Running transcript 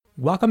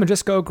Welcome to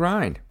Just Go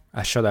Grind,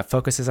 a show that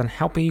focuses on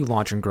helping you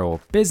launch and grow a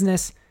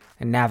business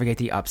and navigate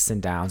the ups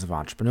and downs of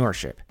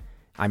entrepreneurship.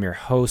 I'm your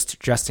host,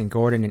 Justin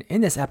Gordon, and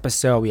in this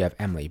episode, we have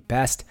Emily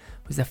Best,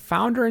 who's the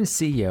founder and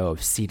CEO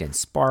of Seed and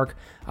Spark,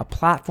 a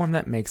platform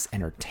that makes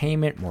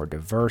entertainment more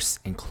diverse,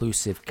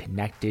 inclusive,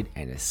 connected,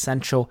 and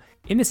essential.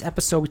 In this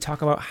episode, we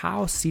talk about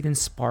how Seed and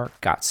Spark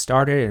got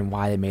started and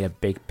why they made a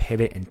big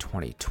pivot in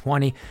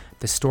 2020,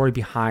 the story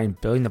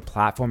behind building the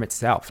platform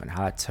itself and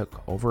how it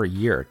took over a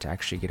year to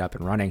actually get up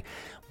and running,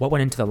 what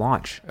went into the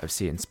launch of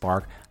Seed and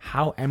Spark,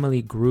 how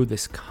Emily grew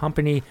this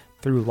company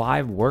through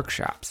live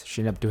workshops.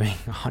 She ended up doing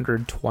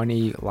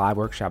 120 live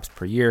workshops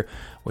per year,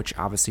 which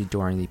obviously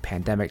during the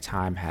pandemic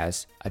time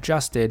has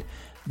adjusted,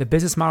 the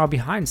business model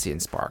behind Seed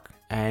and Spark,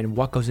 and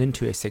what goes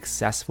into a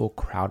successful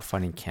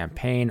crowdfunding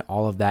campaign.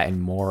 All of that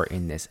and more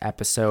in this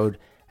episode.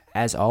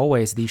 As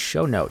always, these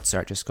show notes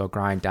are at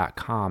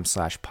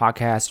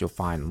justgogrind.com/podcast. You'll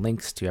find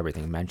links to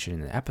everything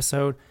mentioned in the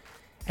episode.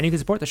 And you can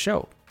support the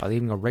show by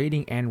leaving a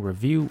rating and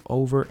review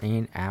over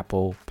in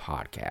Apple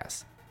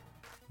Podcasts.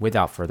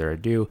 Without further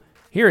ado,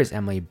 here is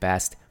Emily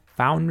Best,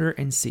 founder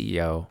and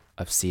CEO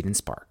of Seed and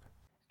Spark.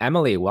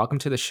 Emily, welcome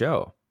to the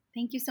show.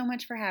 Thank you so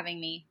much for having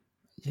me.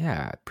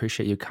 Yeah, I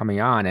appreciate you coming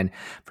on. And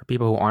for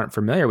people who aren't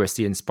familiar with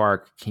Seed and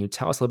Spark, can you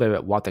tell us a little bit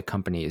about what the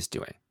company is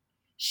doing?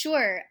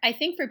 Sure. I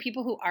think for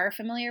people who are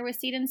familiar with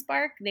Seed and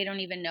Spark, they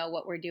don't even know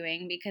what we're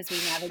doing because we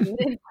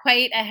navigated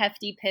quite a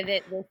hefty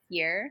pivot this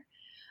year.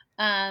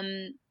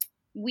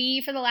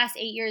 We, for the last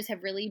 8 years,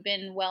 have really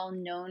been well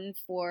known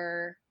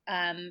for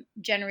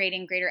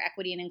generating greater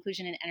equity and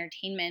inclusion in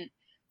entertainment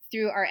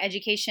through our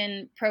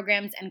education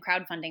programs and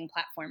crowdfunding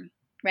platform,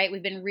 right?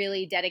 We've been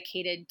really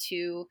dedicated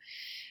to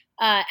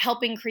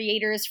helping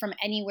creators from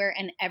anywhere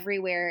and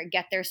everywhere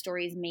get their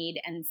stories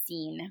made and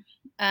seen.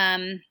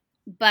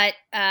 But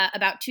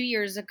about 2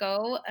 years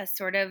ago, a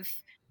sort of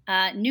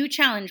new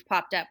challenge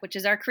popped up, which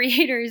is our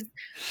creators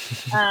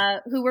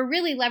who were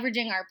really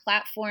leveraging our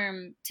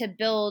platform to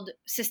build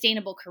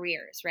sustainable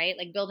careers, right?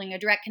 Like building a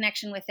direct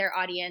connection with their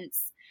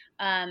audience,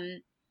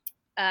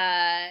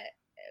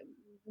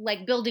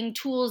 like building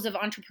tools of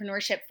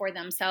entrepreneurship for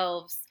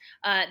themselves.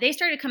 They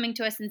started coming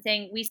to us and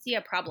saying, we see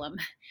a problem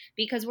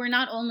because we're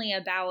not only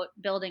about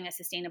building a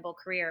sustainable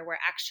career, we're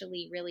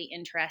actually really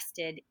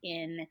interested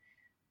in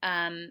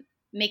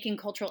making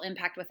cultural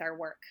impact with our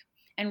work.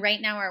 And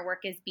right now our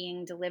work is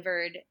being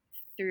delivered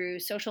through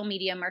social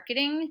media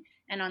marketing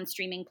and on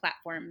streaming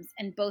platforms.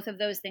 And both of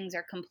those things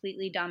are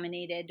completely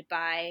dominated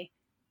by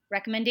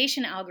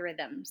recommendation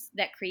algorithms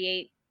that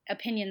create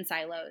opinion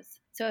silos.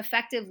 So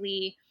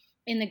effectively,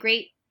 in the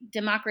great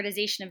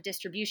democratization of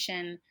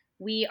distribution,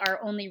 we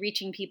are only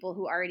reaching people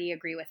who already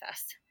agree with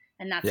us.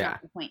 And that's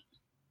not the point.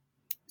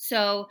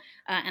 So,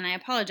 and I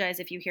apologize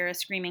if you hear a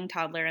screaming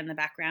toddler in the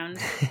background.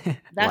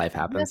 Life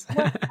happens.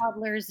 That's what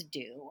toddlers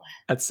do.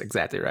 That's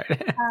exactly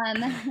right.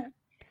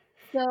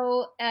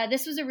 So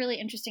this was a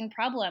really interesting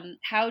problem.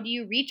 How do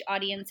you reach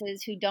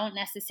audiences who don't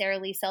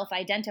necessarily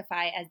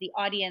self-identify as the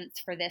audience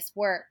for this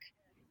work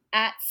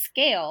at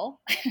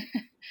scale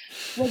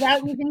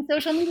without using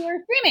social media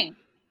or streaming?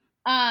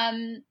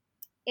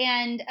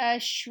 And a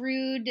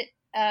shrewd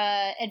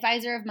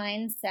advisor of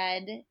mine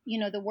said,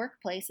 the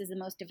workplace is the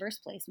most diverse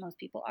place most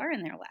people are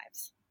in their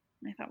lives.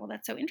 And I thought, well,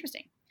 that's so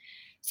interesting.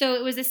 So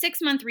it was a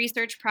 6-month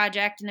research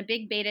project and a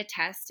big beta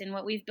test. And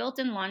what we've built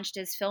and launched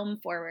is Film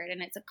Forward.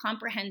 And it's a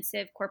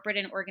comprehensive corporate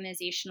and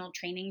organizational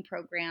training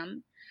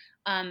program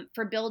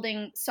for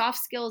building soft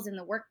skills in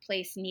the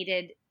workplace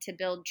needed to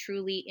build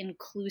truly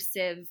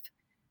inclusive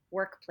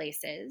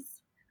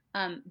workplaces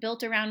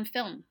built around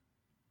film.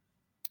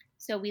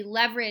 So we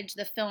leverage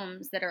the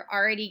films that are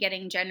already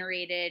getting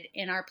generated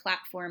in our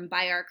platform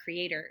by our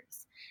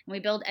creators. And we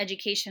build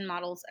education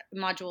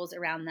modules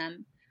around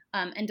them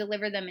and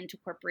deliver them into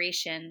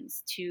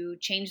corporations to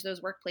change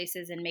those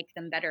workplaces and make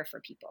them better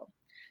for people.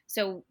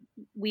 So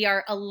we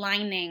are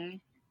aligning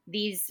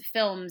these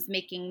films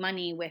making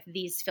money with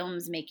these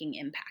films making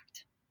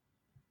impact.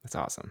 That's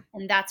awesome.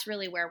 And that's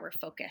really where we're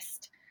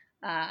focused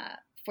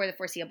for the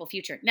foreseeable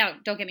future. Now,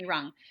 don't get me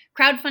wrong.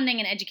 Crowdfunding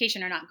and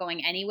education are not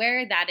going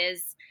anywhere. That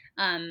is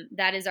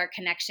our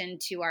connection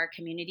to our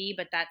community.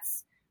 But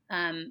that's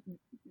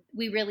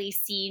we really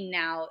see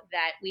now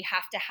that we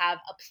have to have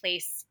a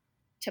place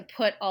to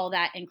put all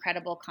that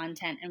incredible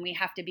content, and we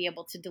have to be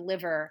able to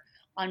deliver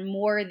on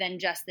more than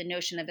just the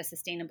notion of a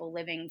sustainable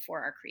living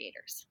for our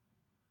creators.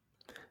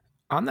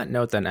 On that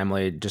note then,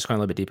 Emily, just going a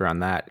little bit deeper on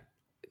that,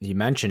 you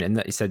mentioned,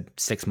 and you said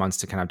 6 months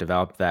to kind of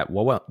develop that.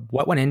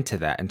 What went into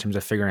that in terms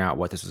of figuring out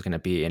what this was going to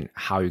be and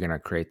how you're going to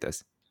create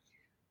this?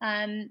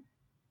 I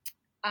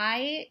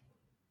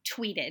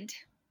tweeted,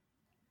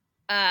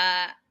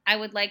 I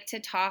would like to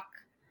talk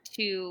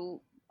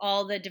to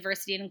all the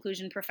diversity and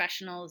inclusion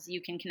professionals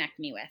you can connect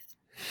me with.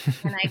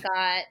 And I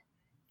got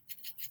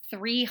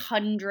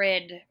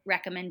 300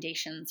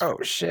 recommendations.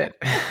 Oh, shit.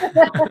 So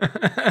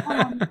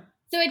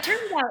it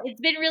turns out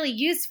it's been really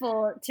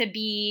useful to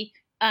be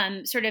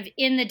sort of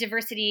in the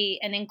diversity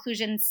and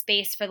inclusion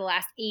space for the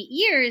last 8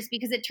 years,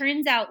 because it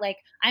turns out like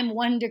I'm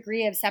 1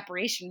 degree of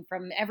separation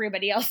from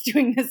everybody else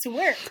doing this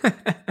work.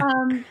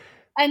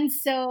 And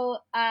so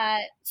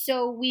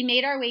we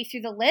made our way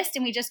through the list,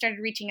 and we just started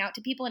reaching out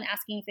to people and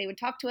asking if they would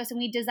talk to us. And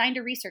we designed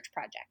a research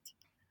project.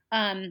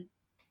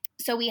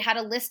 So we had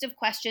a list of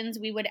questions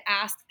we would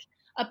ask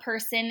a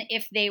person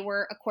if they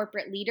were a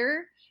corporate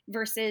leader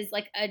versus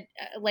like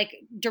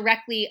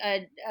directly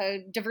a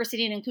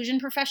diversity and inclusion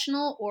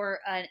professional, or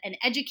an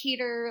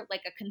educator,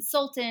 like a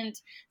consultant,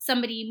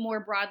 somebody more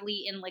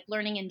broadly in like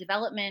learning and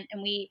development.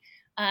 And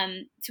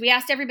so we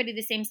asked everybody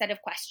the same set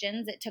of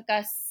questions. It took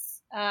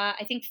us,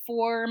 I think,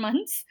 4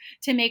 months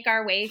to make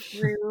our way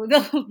through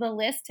the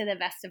list to the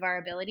best of our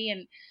ability.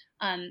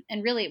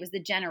 And really it was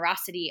the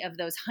generosity of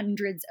those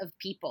hundreds of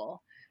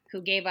people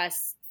who gave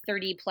us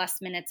 30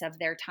 plus minutes of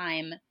their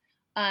time.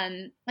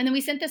 And then we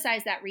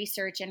synthesized that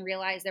research and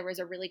realized there was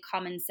a really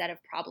common set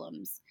of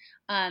problems.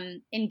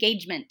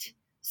 Engagement.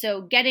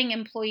 So getting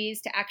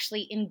employees to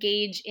actually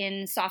engage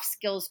in soft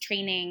skills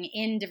training,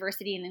 in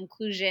diversity and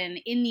inclusion,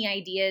 in the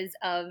ideas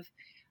of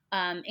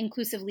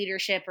inclusive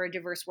leadership or a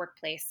diverse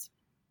workplace.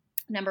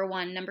 Number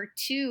 1. Number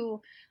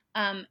 2,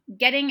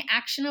 getting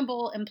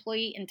actionable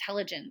employee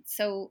intelligence.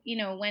 So,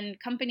 when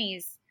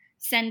companies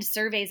send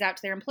surveys out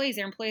to their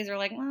employees are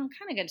like, well, I'm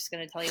kind of just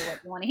going to tell you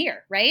what you want to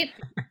hear, right?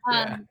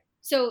 Yeah.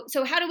 So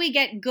how do we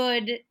get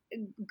good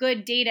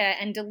data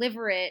and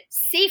deliver it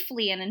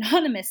safely and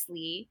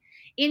anonymously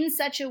in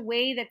such a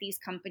way that these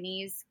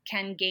companies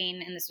can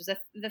gain? And this was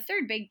the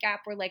third big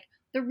gap, where like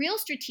the real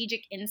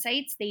strategic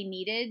insights they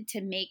needed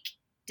to make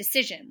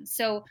decisions.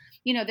 So,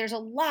 there's a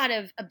lot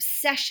of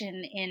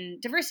obsession in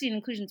diversity and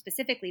inclusion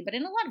specifically, but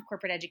in a lot of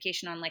corporate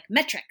education on like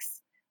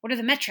metrics. What are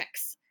the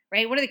metrics,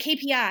 right? What are the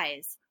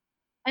KPIs?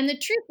 And the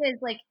truth is,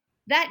 like,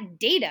 that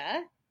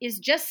data is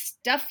just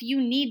stuff you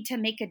need to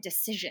make a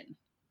decision.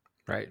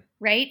 Right.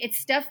 Right? It's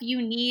stuff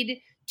you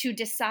need to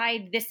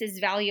decide this is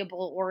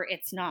valuable or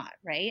it's not,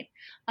 right?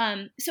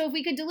 So if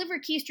we could deliver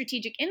key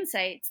strategic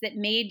insights that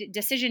made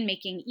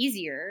decision-making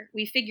easier,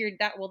 we figured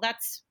that, well,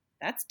 that's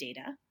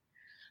data.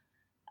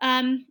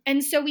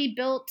 And so we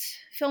built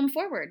Film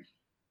Forward.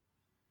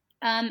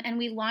 And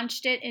we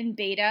launched it in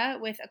beta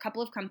with a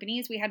couple of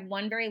companies. We had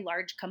one very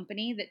large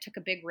company that took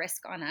a big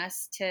risk on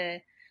us to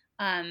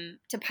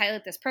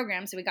pilot this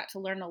program. So we got to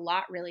learn a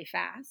lot really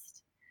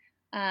fast.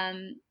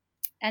 And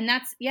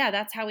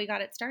that's how we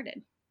got it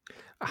started.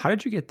 How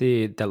did you get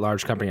that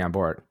large company on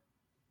board?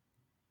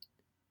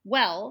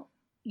 Well,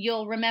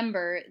 you'll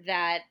remember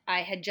that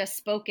I had just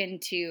spoken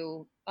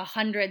to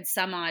 100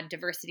 some odd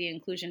diversity and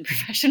inclusion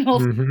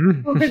professionals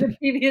over the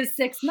previous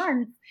 6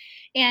 months.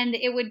 And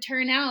it would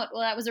turn out,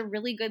 well, that was a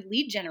really good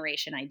lead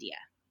generation idea.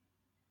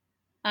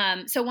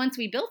 So once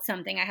we built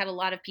something, I had a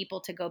lot of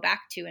people to go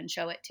back to and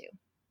show it to.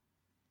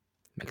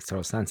 Makes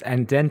total sense.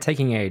 And then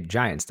taking a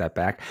giant step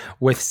back,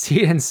 with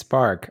Seed and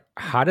Spark,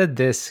 how did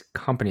this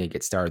company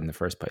get started in the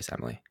first place,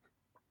 Emily?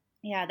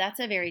 Yeah, that's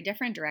a very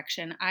different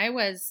direction. I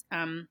was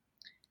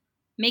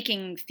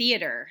making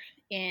theater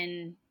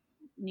in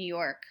New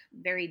York,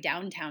 very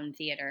downtown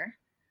theater.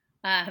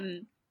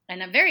 And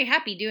I'm very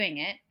happy doing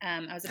it.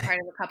 I was a part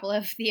of a couple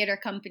of theater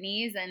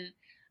companies, and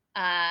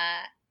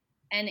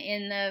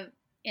in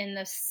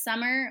the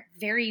summer,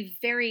 very,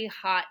 very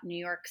hot New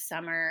York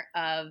summer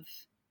of,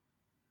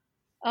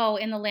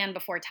 in the land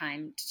before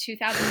time,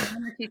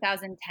 2001 or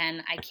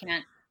 2010,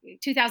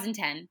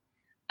 2010.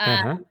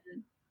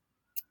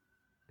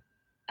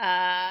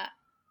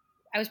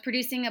 I was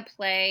producing a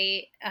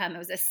play. It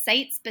was a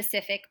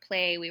site-specific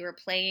play. We were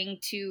playing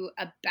to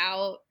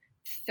about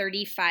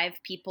 35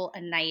 people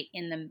a night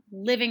in the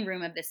living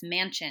room of this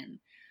mansion.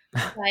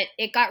 But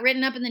it got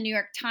written up in the New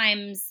York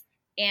Times,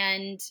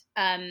 and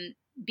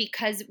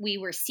because we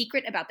were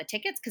secret about the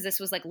tickets, because this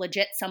was like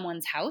legit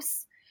someone's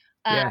house,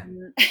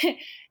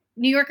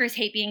 New Yorkers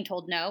hate being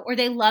told no, or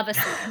they love us.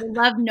 They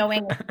love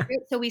knowing a secret.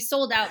 So we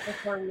sold out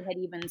before we had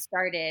even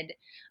started.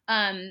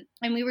 And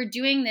we were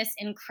doing this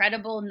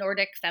incredible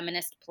Nordic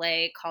feminist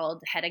play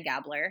called Hedda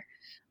Gabler,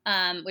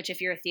 which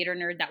if you're a theater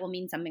nerd, that will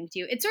mean something to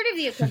you. It's sort of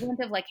the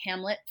equivalent of like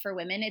Hamlet for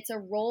women. It's a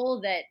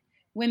role that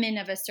women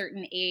of a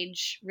certain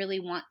age really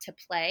want to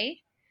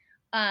play.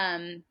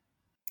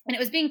 And it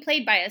was being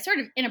played by a sort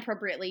of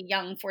inappropriately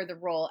young for the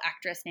role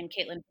actress named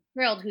Caitlin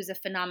Fitzgerald, who's a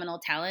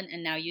phenomenal talent.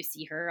 And now you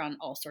see her on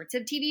all sorts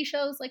of TV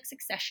shows like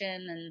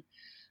Succession.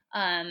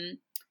 And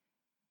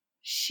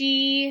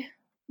she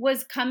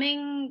was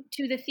coming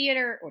to the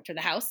theater or to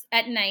the house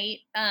at night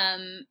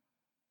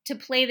to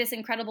play this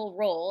incredible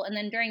role. And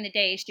then during the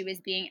day, she was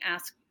being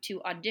asked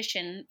to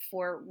audition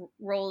for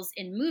roles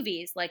in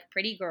movies like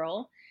Pretty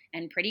Girl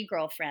and Pretty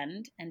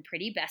Girlfriend and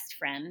Pretty Best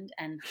Friend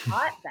and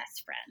Hot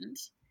Best Friend.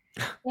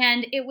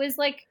 And it was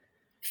like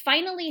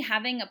finally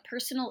having a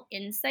personal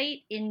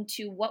insight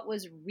into what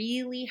was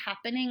really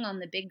happening on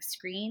the big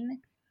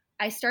screen.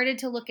 I started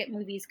to look at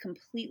movies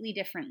completely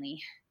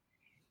differently.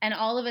 And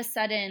all of a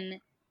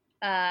sudden,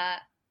 I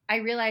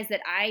realized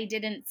that I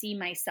didn't see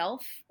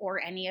myself or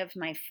any of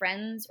my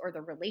friends or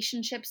the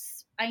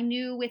relationships I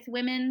knew with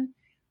women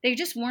they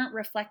just weren't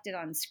reflected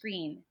on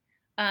screen.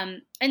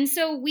 And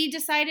so we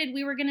decided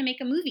we were going to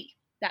make a movie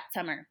that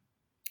summer.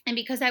 And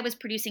because I was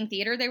producing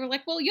theater, they were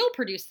like, well, you'll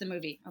produce the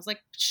movie. I was like,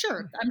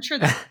 sure, I'm sure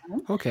that's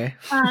fine. Okay.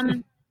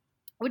 It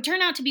would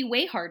turn out to be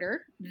way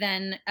harder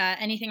than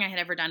anything I had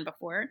ever done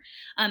before.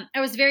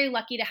 I was very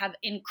lucky to have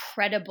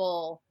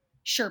incredible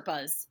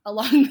Sherpas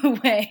along the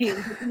way,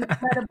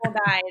 incredible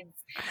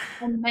guides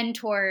and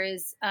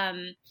mentors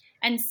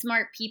and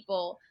smart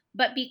people.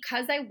 But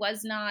because I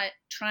was not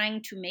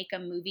trying to make a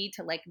movie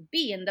to like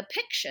be in the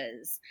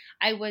pictures,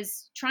 I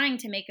was trying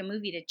to make a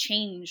movie to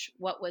change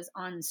what was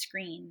on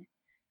screen.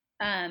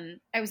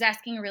 I was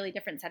asking a really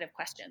different set of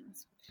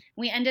questions.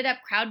 We ended up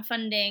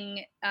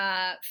crowdfunding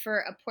for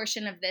a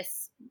portion of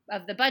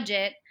the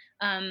budget.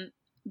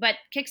 But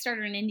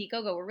Kickstarter and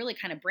Indiegogo were really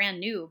kind of brand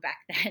new back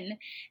then.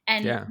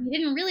 And we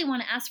didn't really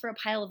want to ask for a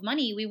pile of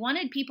money. We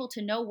wanted people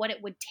to know what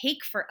it would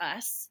take for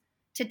us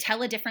to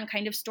tell a different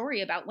kind of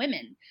story about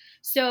women.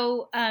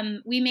 So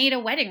we made a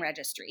wedding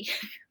registry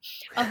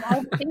of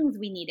all the things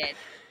we needed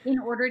in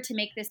order to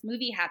make this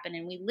movie happen.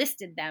 And we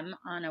listed them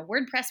on a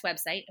WordPress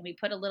website, and we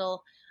put a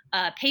little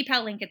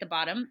PayPal link at the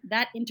bottom.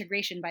 That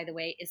integration, by the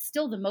way, is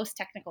still the most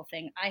technical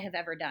thing I have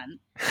ever done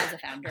as a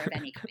founder of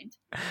any kind.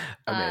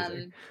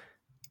 Amazing.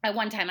 At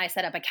one time I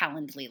set up a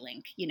Calendly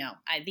link,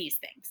 these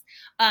things.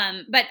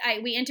 But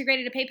we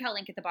integrated a PayPal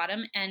link at the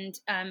bottom and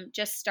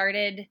just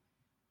started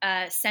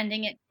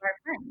sending it to our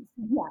friends.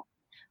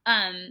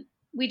 Yeah.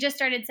 We just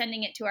started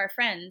sending it to our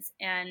friends,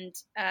 and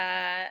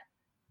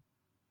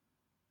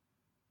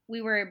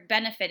we were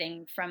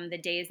benefiting from the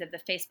days of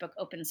the Facebook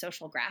open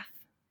social graph,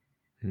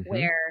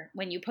 where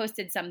when you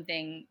posted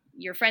something,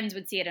 your friends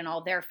would see it and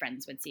all their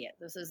friends would see it.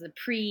 This was the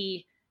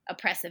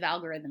pre-oppressive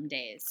algorithm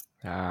days.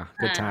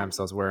 Good times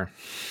those were.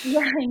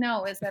 Yeah, I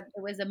know. It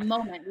was a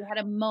moment. We had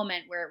a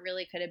moment where it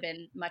really could have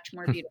been much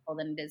more beautiful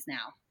than it is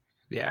now.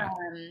 Yeah.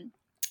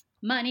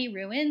 Money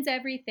ruins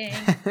everything.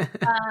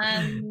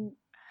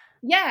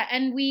 Yeah,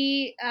 and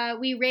we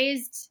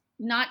raised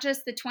not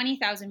just the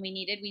 $20,000 we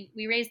needed.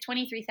 We raised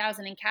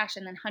 $23,000 in cash,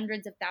 and then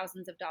hundreds of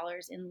thousands of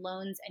dollars in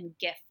loans and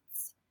gifts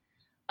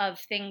of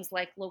things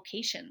like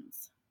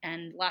locations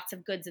and lots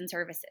of goods and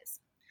services.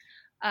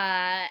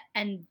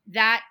 And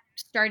that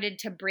started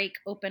to break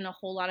open a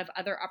whole lot of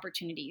other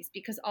opportunities,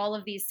 because all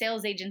of these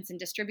sales agents and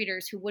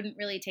distributors who wouldn't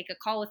really take a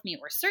call with me,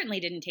 or certainly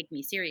didn't take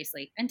me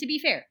seriously, and to be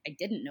fair, I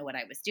didn't know what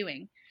I was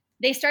doing,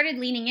 they started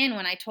leaning in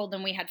when I told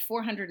them we had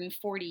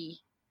 440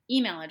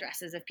 email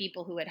addresses of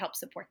people who had helped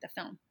support the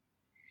film.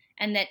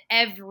 And that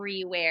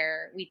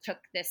everywhere we took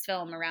this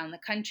film around the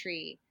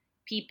country,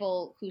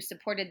 people who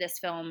supported this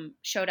film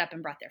showed up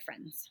and brought their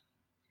friends.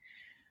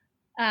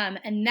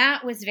 And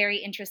that was a very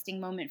interesting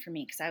moment for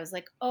me, because I was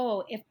like,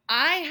 oh, if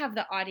I have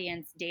the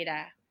audience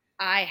data,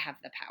 I have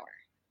the power.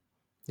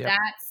 Yep.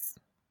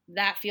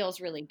 That feels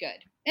really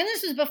good. And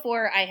this was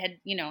before I had,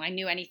 I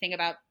knew anything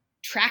about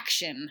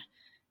traction,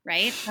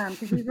 right?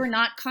 Because these were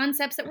not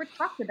concepts that were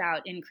talked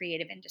about in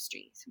creative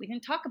industries. We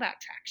didn't talk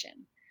about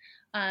traction.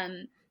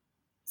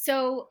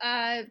 So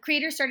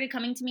creators started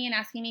coming to me and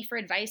asking me for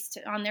advice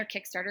on their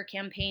Kickstarter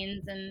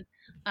campaigns, and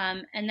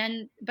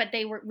then, but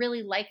they were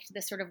really liked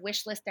this sort of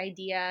wish list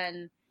idea,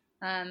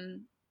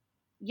 and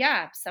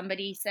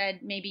somebody said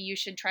maybe you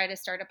should try to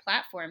start a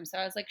platform. So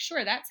I was like,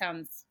 sure, that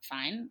sounds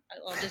fine.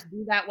 I'll just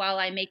do that while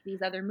I make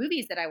these other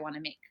movies that I want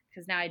to make,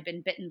 because now I'd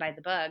been bitten by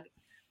the bug.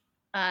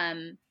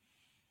 And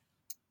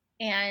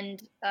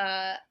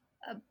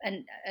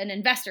an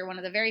investor, one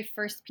of the very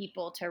first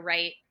people to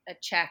write a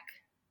check,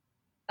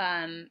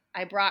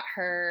 I brought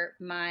her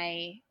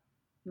my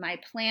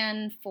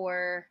plan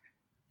for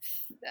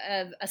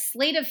a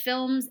slate of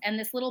films and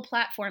this little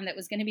platform that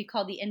was going to be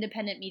called the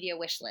Independent Media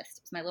Wish List.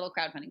 It was my little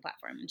crowdfunding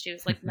platform. And she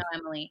was like, no,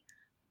 Emily,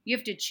 you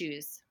have to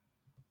choose.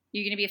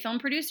 You're going to be a film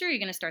producer, or you're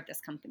going to start this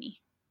company.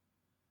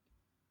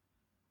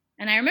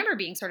 And I remember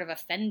being sort of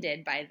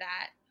offended by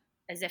that,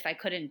 as if I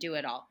couldn't do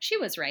it all. She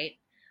was right.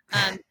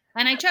 And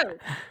I chose.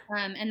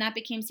 And that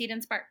became Seed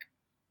and Spark.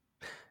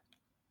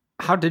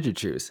 How did you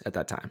choose at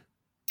that time?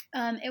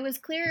 It was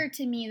clearer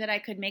to me that I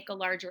could make a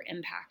larger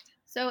impact.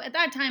 So at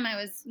that time I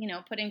was,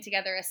 putting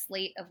together a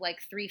slate of like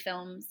 3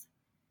 films.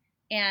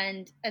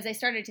 And as I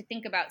started to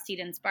think about Seed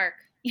and Spark,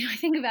 I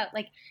think about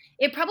like,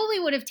 it probably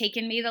would have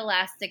taken me the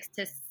last the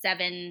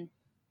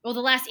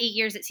last 8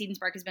 years that Seed and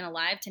Spark has been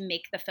alive to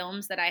make the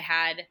films that I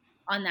had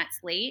on that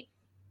slate.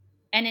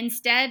 And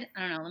instead,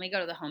 I don't know, let me go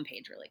to the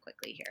homepage really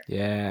quickly here.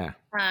 Yeah.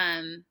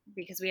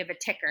 Because we have a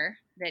ticker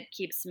that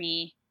keeps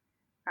me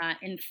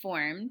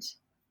informed.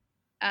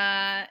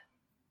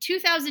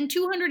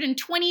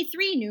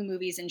 2,223 new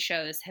movies and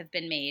shows have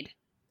been made.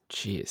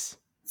 Jeez.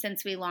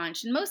 Since we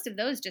launched. And most of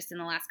those just in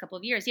the last couple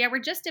of years. Yeah, we're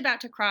just about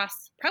to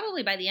cross,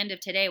 probably by the end of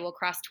today, we'll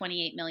cross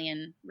 28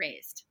 million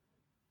raised.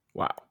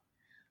 Wow.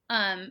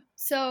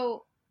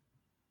 So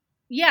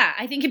yeah,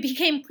 I think it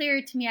became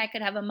clear to me I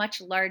could have a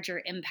much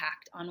larger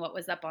impact on what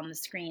was up on the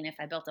screen if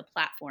I built a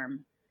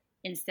platform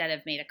instead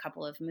of made a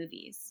couple of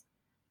movies.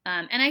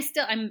 And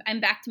I'm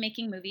back to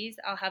making movies.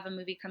 I'll have a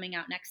movie coming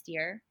out next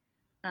year.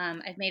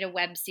 I've made a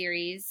web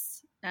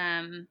series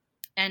and,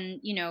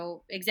 you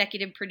know,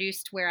 executive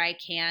produced where I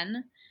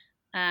can,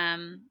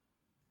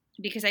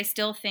 because I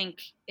still think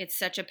it's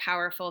such a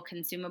powerful,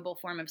 consumable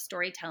form of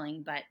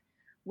storytelling, but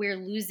we're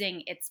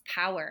losing its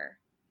power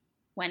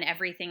when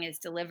everything is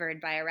delivered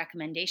by a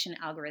recommendation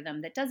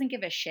algorithm that doesn't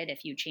give a shit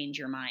if you change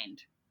your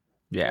mind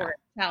Yeah. or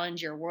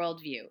challenge your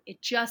worldview.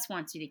 It just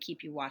wants you to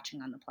keep you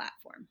watching on the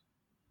platform.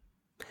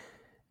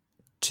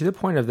 To the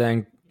point of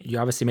then, you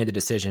obviously made the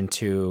decision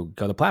to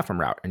go the platform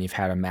route, and you've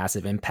had a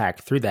massive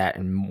impact through that,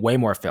 and way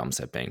more films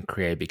have been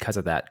created because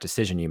of that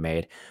decision you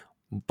made.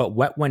 But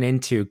what went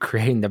into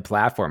creating the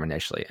platform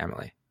initially,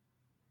 Emily?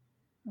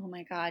 Oh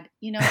my God.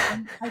 You know,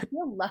 I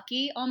feel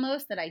lucky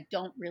almost that I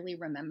don't really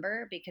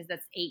remember, because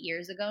that's 8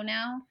 years ago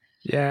now.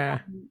 Yeah.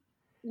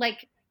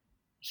 Like,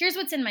 here's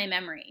what's in my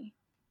memory.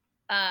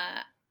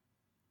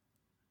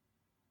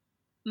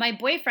 My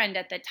boyfriend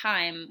at the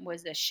time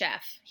was a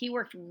chef. He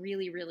worked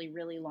really, really,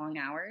 really long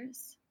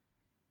hours.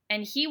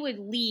 And he would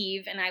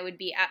leave, and I would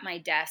be at my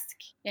desk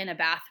in a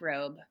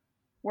bathrobe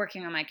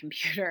working on my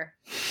computer.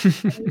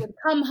 And he would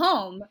come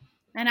home,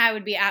 and I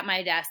would be at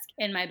my desk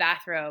in my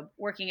bathrobe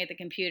working at the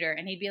computer.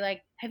 And he'd be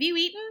like, "Have you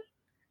eaten?"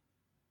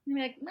 And I'd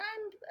be like,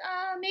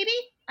 "Maybe."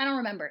 I don't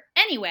remember.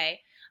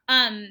 Anyway,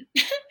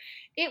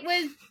 it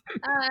was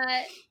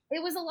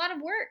a lot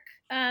of work.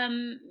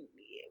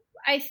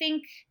 I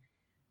think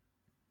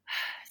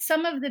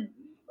some of the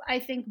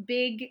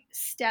big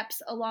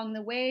steps along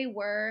the way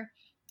were,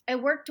 I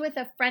worked with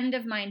a friend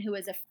of mine who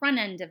was a front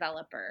end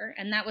developer,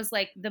 and that was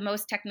like the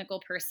most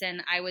technical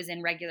person I was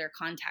in regular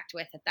contact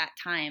with at that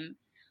time.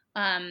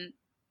 And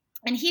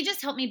he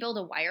just helped me build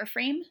a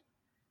wireframe,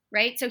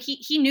 right? So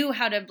he knew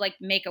how to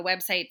like make a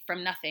website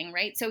from nothing,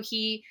 right? So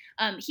he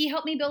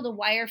helped me build a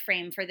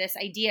wireframe for this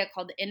idea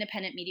called the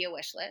Independent Media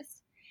Wishlist.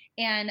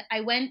 And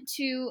I went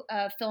to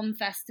a film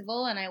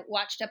festival and I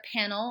watched a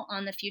panel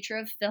on the future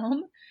of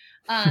film.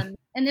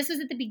 And this was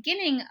at the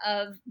beginning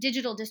of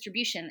digital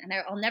distribution. And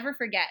I'll never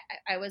forget,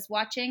 I was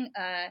watching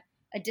a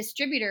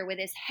distributor with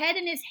his head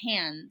in his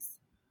hands.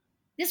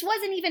 This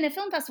wasn't even a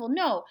film festival.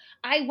 No,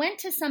 I went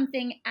to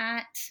something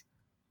at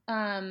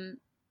one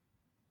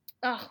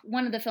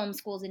of the film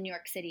schools in New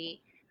York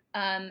City.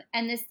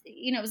 And this,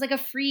 you know, it was like a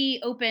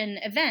free open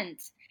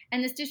event.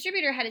 And this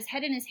distributor had his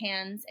head in his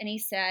hands and he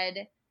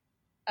said,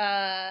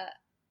 I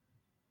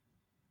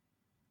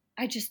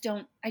just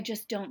don't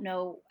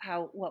know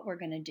what we're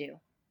going to do.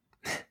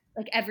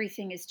 Like,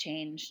 everything has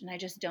changed and I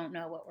just don't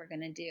know what we're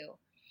going to do.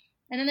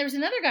 And then there was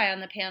another guy on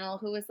the panel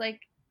who was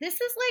like, this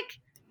is like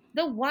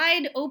the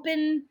wide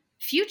open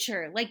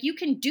future. Like, you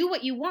can do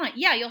what you want.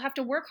 Yeah, you'll have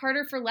to work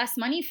harder for less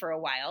money for a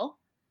while.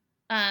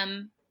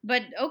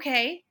 But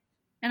okay.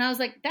 And I was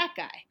like, that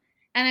guy.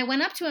 And I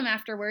went up to him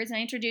afterwards and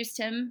I introduced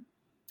him.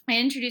 I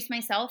introduced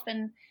myself,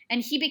 and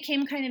he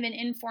became kind of an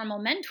informal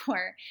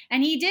mentor.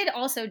 And he did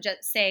also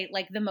just say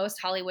like the most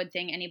Hollywood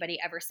thing anybody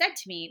ever said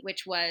to me,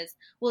 which was,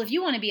 well, if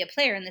you want to be a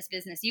player in this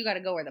business, you got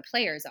to go where the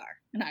players are.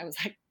 And I was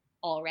like,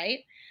 all right.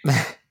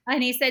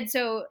 And he said,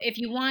 so if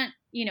you want,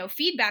 you know,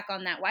 feedback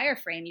on that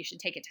wireframe, you should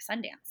take it to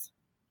Sundance.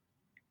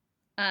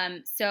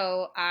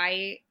 So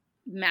I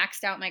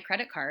maxed out my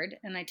credit card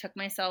and I took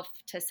myself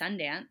to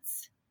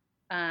Sundance.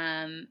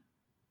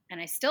 And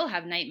I still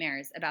have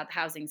nightmares about the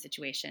housing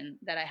situation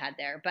that I had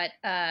there. But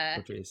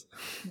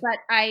but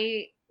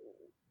I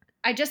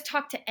just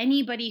talked to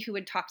anybody who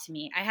would talk to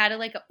me. I had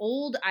like an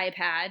old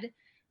iPad,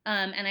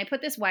 and I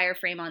put this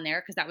wireframe on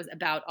there because that was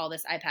about all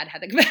this iPad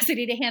had the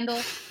capacity to handle.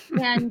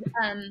 And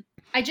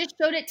I just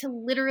showed it to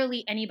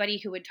literally anybody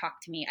who would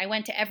talk to me. I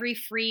went to every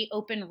free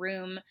open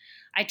room.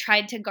 I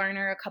tried to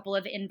garner a couple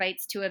of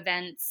invites to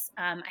events.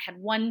 I had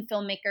one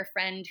filmmaker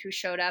friend who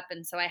showed up,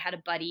 and so I had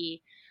a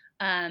buddy.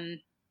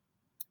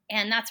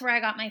 And that's where I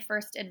got my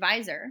first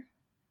advisor.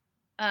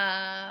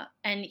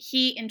 And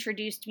he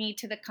introduced me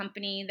to the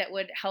company that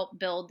would help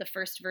build the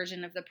first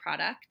version of the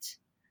product.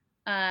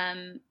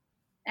 And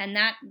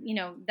that, you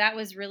know, that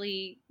was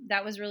really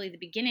the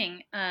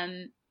beginning.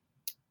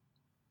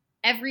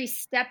 Every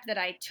step that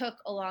I took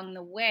along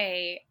the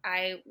way,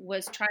 I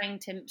was trying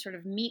to sort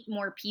of meet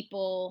more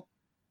people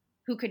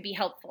who could be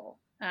helpful.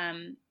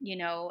 You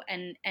know,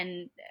 and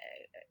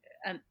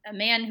a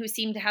man who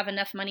seemed to have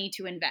enough money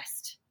to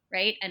invest,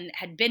 right? And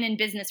had been in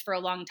business for a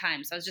long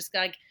time. So I was just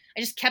like,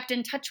 I just kept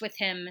in touch with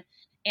him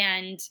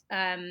and,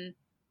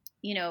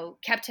 you know,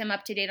 kept him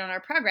up to date on our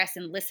progress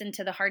and listened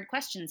to the hard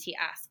questions he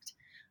asked.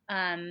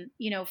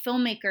 You know,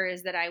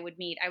 filmmakers that I would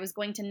meet, I was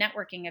going to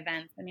networking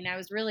events. I mean, I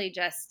was really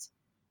just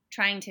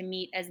trying to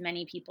meet as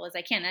many people as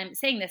I can. I'm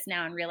saying this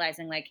now and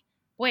realizing like,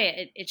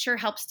 boy, it sure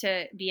helps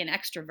to be an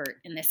extrovert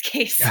in this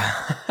case.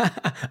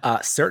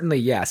 Certainly,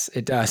 yes,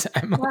 it does.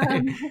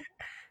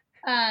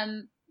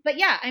 But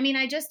yeah, I mean,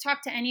 I just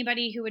talked to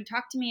anybody who would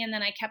talk to me, and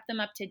then I kept them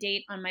up to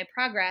date on my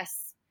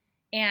progress.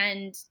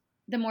 And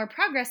the more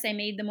progress I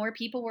made, the more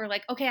people were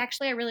like, okay,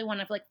 actually, I really want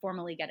to like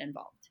formally get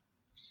involved.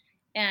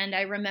 And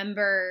I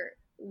remember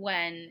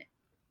when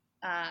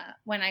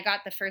I got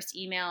the first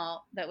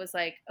email that was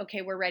like,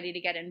 okay, we're ready to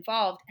get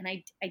involved. And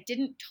I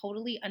didn't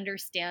totally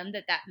understand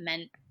that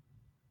meant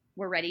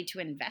were ready to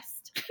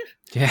invest.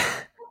 Yeah.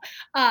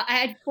 I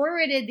had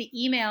forwarded the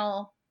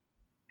email,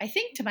 I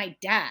think, to my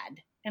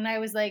dad. And I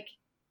was like,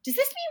 does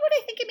this mean what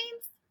I think it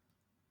means?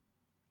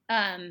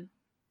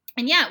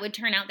 And yeah, it would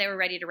turn out they were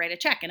ready to write a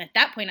check. And at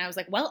that point I was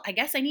like, well, I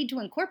guess I need to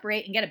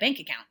incorporate and get a bank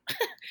account.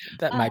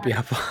 That might be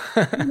helpful.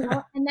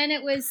 And then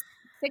it was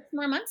 6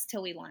 more months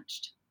till we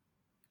launched.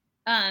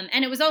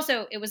 And it was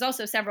also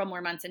several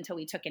more months until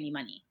we took any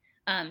money.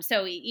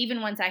 So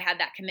even once I had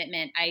that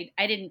commitment,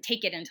 I didn't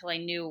take it until I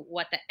knew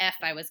what the F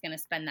I was going to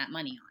spend that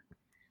money on.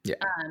 Yeah.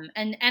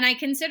 And I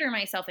consider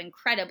myself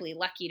incredibly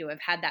lucky to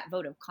have had that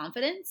vote of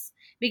confidence,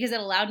 because it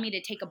allowed me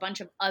to take a bunch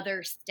of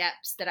other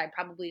steps that I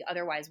probably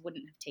otherwise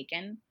wouldn't have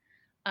taken.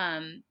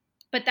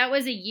 But that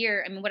was a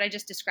year. I mean, what I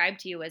just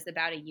described to you was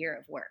about a year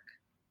of work.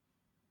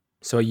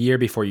 So a year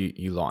before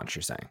you launch,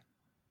 you're saying?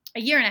 A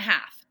year and a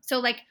half. So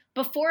like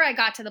before I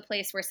got to the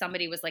place where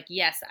somebody was like,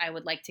 yes, I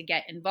would like to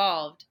get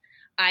involved,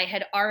 I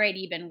had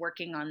already been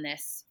working on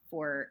this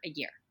for a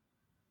year.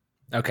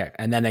 Okay.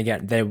 And then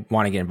they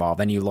want to get involved.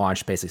 Then you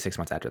launch basically 6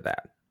 months after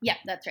that. Yeah,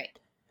 that's right.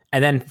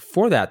 And then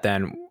for that,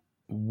 then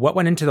what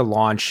went into the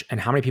launch, and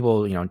how many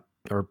people,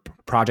 or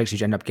projects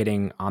did you end up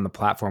getting on the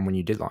platform when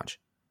you did launch?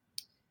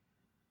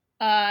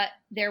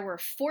 There were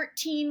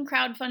 14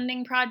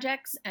 crowdfunding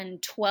projects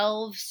and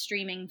 12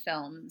 streaming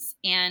films.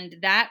 And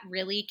that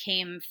really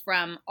came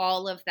from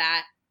all of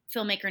that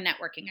filmmaker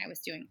networking I was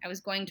doing. I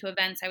was going to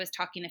events. I was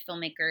talking to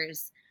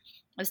filmmakers.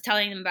 I was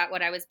telling them about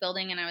what I was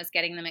building, and I was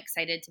getting them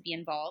excited to be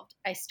involved.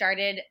 I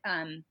started,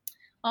 RIP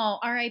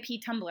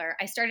Tumblr.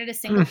 I started a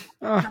single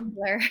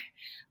Tumblr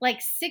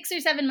like 6 or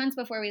 7 months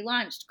before we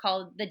launched,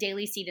 called The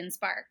Daily Seed and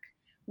Spark,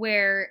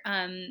 where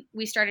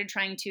we started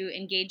trying to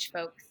engage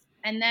folks.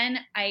 And then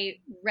I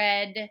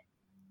read,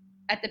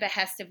 at the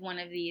behest of one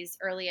of these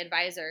early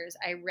advisors,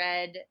 I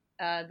read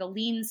The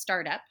Lean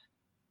Startup.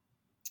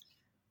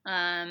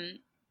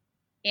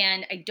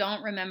 And I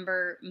don't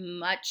remember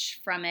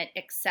much from it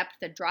except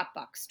the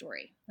Dropbox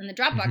story. And the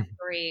Dropbox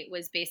story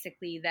was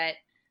basically that,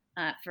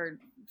 for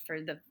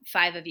the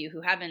 5 of you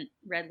who haven't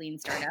read Lean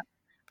Startup,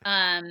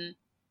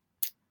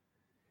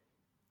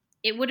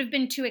 it would have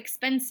been too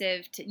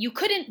expensive you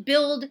couldn't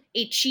build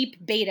a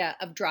cheap beta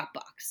of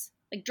Dropbox.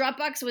 Like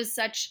Dropbox was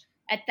such,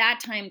 at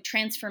that time,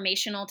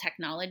 transformational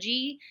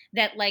technology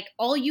that like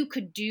all you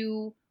could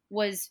do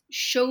was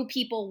show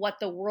people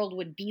what the world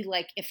would be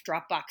like if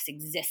Dropbox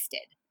existed.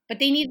 But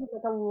they needed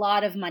like a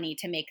lot of money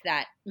to make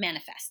that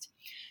manifest.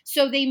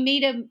 So they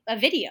made a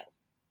video.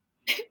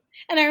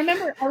 And I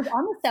remember I was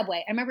on the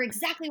subway. I remember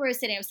exactly where I was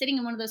sitting. I was sitting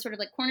in one of those sort of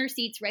like corner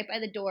seats right by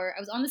the door.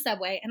 I was on the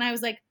subway and I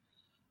was like,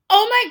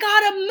 oh my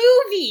God, a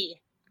movie.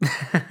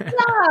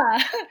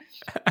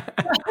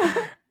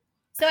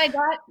 So I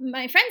got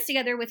my friends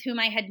together with whom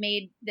I had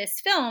made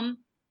this film.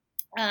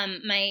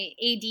 My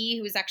AD,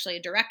 who was actually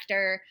a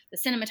director, the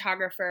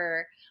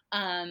cinematographer.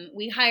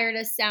 We hired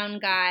a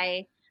sound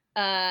guy.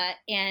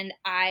 And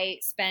I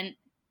spent,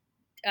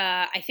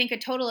 I think, a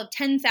total of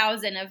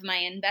 $10,000 of my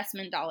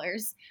investment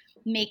dollars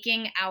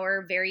making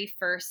our very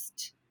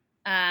first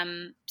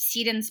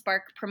Seed and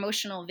Spark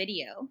promotional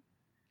video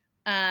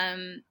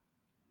to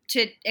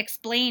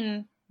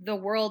explain the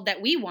world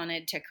that we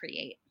wanted to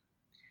create.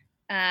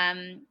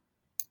 And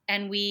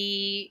when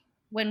we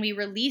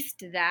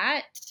released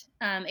that,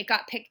 it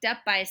got picked up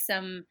by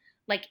some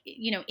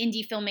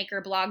indie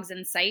filmmaker blogs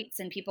and sites,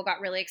 and people got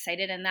really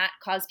excited, and that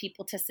caused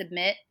people to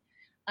submit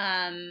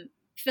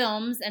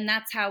films, and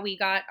that's how we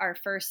got our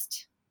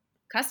first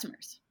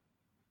customers.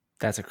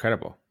 That's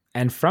incredible.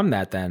 And from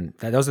that, then,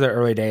 those are the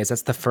early days.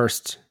 That's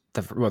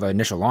the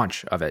initial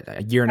launch of it,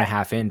 a year and a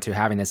half into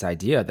having this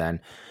idea.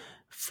 Then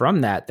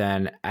from that,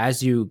 then,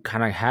 as you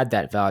kind of had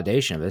that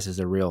validation of this is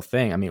a real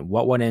thing, I mean,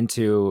 what went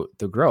into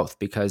the growth?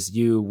 Because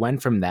you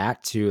went from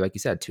that to, like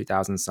you said,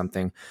 2,000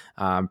 something,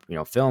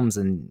 films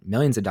and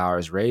millions of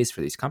dollars raised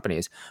for these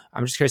companies.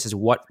 I'm just curious as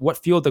what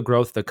fueled the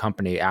growth of the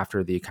company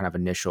after the kind of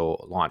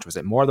initial launch? Was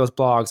it more of those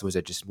blogs? Was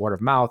it just word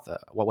of mouth?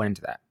 What went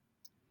into that?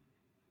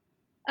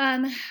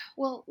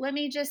 Well, let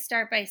me just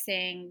start by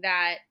saying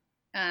that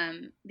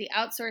the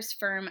outsourced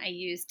firm I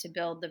used to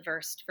build the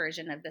Versed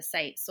version of the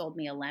site sold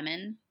me a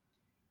lemon.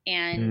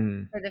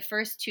 And for the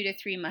first 2 to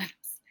 3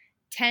 months,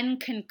 10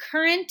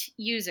 concurrent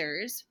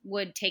users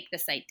would take the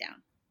site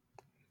down.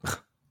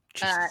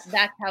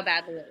 That's how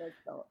badly it was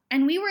built.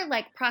 And we were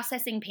like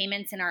processing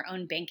payments in our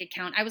own bank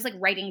account. I was like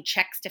writing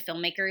checks to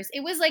filmmakers.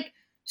 It was like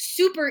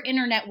super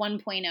Internet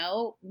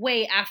 1.0,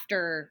 way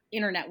after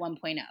Internet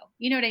 1.0.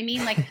 You know what I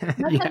mean? Like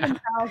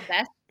Charles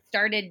Best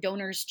started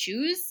Donors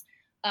Choose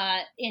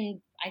in,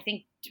 I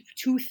think,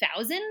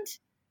 2000,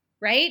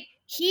 right?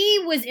 He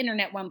was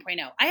Internet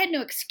 1.0. I had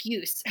no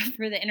excuse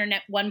for the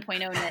Internet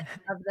 1.0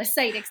 of the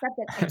site, except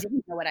that I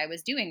didn't know what I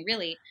was doing,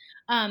 really.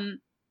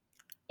 And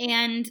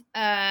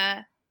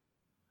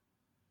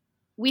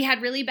we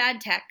had really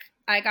bad tech.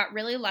 I got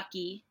really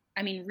lucky.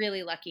 I mean,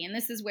 really lucky. And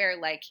this is where,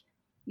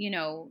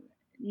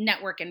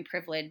 network and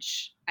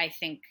privilege, I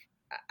think,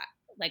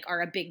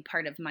 are a big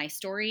part of my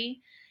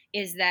story,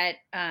 is that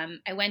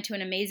I went to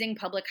an amazing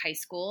public high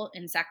school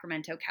in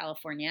Sacramento,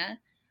 California.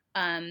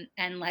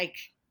 And like,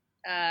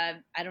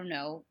 I don't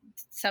know,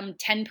 some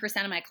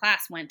 10% of my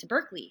class went to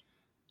Berkeley.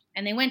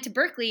 And they went to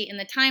Berkeley in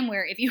the time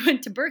where if you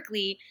went to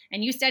Berkeley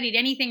and you studied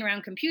anything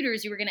around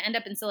computers, you were going to end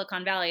up in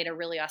Silicon Valley at a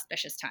really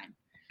auspicious time.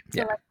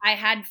 So like, I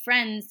had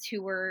friends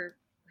who were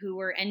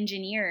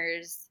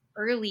engineers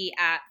early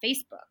at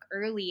Facebook,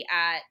 early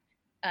at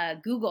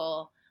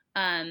Google.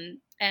 And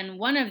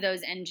one of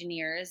those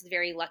engineers,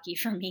 very lucky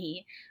for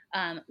me,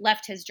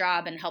 left his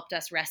job and helped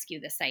us rescue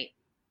the site,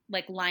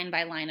 like line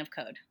by line of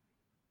code.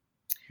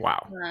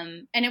 Wow.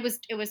 And it was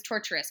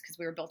torturous because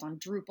we were built on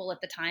Drupal at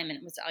the time, and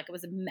it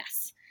was a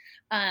mess.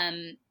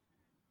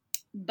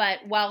 But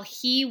while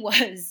he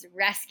was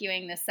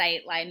rescuing the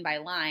site line by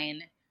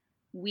line,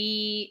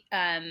 we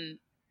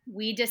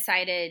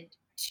decided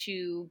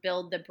to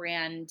build the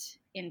brand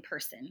in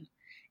person.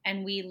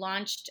 And we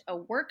launched a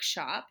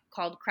workshop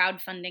called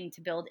Crowdfunding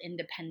to Build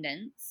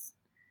Independence,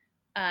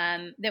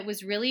 that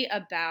was really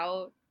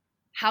about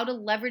how to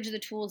leverage the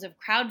tools of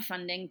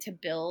crowdfunding to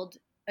build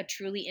a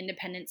truly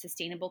independent,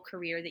 sustainable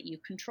career that you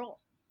control.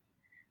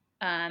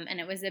 And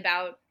it was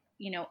about,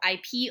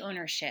 IP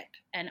ownership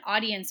and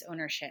audience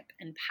ownership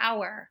and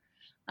power.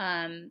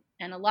 And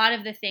a lot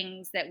of the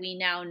things that we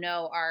now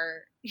know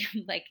are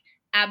like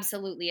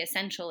absolutely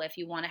essential if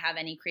you want to have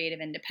any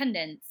creative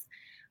independence.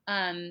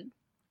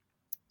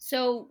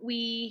 So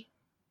we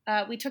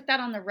took that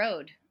on the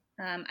road.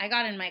 I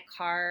got in my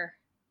car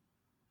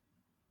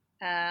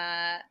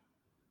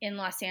in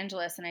Los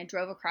Angeles and I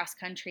drove across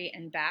country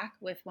and back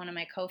with one of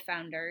my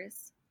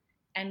co-founders.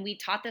 And we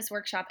taught this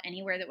workshop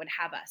anywhere that would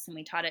have us. And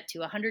we taught it to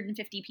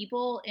 150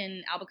 people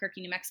in Albuquerque,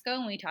 New Mexico.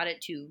 And we taught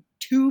it to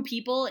 2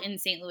 people in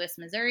St. Louis,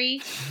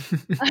 Missouri.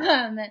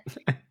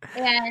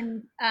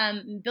 And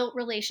built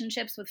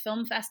relationships with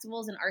film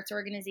festivals and arts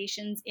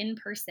organizations in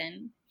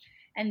person.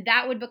 And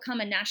that would become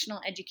a national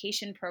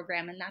education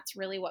program. And that's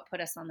really what put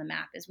us on the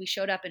map, is we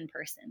showed up in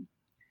person.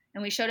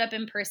 And we showed up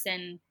in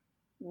person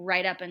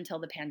right up until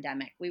the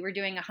pandemic. We were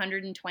doing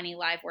 120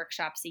 live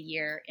workshops a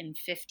year in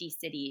 50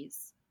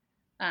 cities.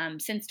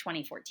 Since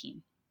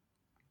 2014.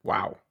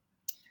 Wow.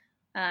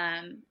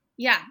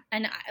 Yeah.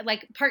 And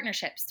like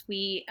partnerships,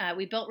 we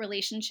built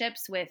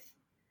relationships with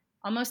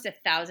almost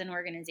 1,000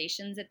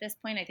 organizations at this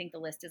point. I think the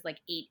list is like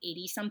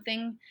 880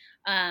 something.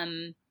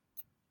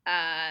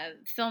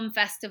 Film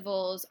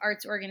festivals,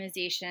 arts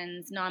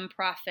organizations,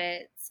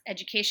 nonprofits,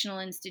 educational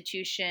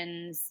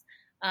institutions,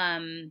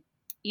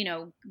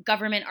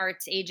 government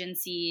arts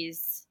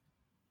agencies,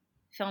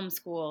 film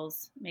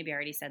schools. Maybe I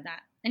already said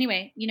that.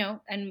 Anyway,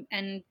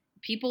 and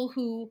people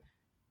who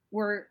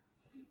were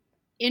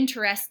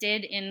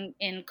interested in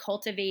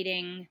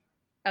cultivating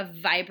a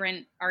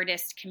vibrant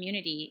artist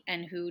community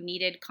and who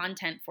needed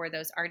content for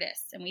those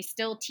artists. And we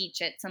still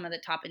teach at some of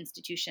the top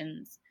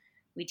institutions.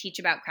 We teach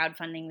about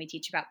crowdfunding, we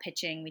teach about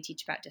pitching, we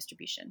teach about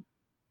distribution.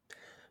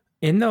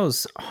 In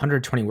those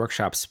 120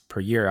 workshops per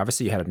year,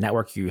 obviously you had a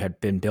network you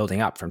had been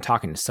building up from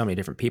talking to so many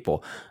different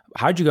people.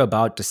 How did you go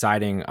about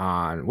deciding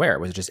on where?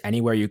 Was it just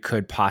anywhere you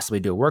could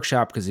possibly do a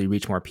workshop because you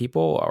reach more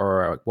people,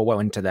 or what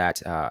went into that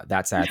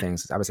side of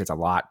things? Obviously, it's a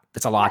lot.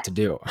 It's a lot to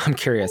do. I'm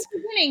curious.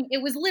 In the beginning,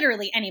 it was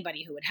literally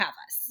anybody who would have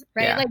us,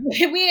 right? Yeah. Like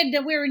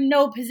we were in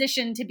no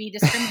position to be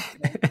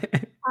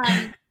discriminated.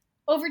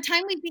 Over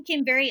time, we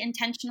became very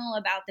intentional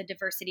about the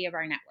diversity of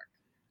our network.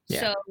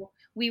 Yeah. So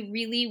we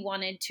really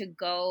wanted to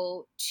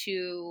go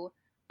to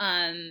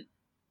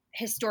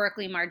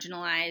historically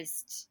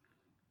marginalized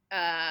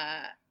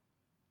and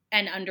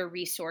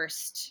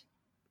under-resourced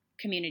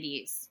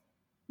communities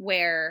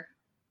where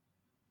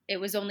it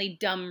was only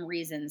dumb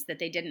reasons that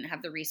they didn't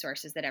have the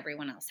resources that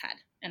everyone else had.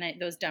 And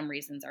those dumb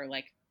reasons are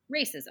like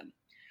racism.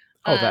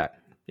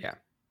 Yeah.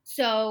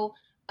 So,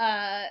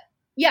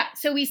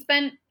 so we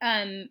spent,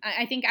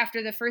 I think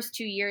after the first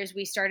 2 years,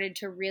 we started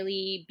to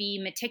really be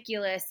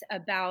meticulous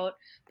about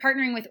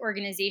partnering with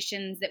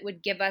organizations that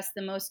would give us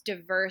the most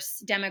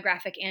diverse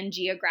demographic and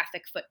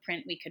geographic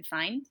footprint we could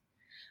find.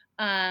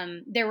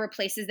 There were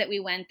places that we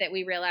went that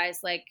we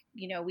realized,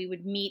 we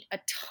would meet a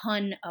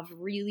ton of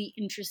really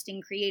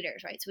interesting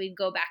creators, right? So we'd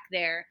go back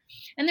there.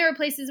 And there were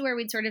places where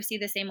we'd sort of see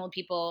the same old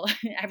people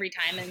every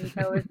time. And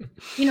so it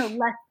was,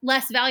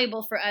 less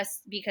valuable for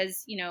us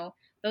because,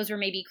 those were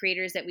maybe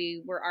creators that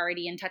we were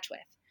already in touch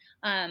with.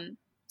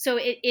 So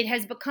it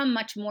has become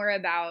much more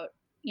about,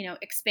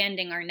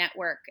 expanding our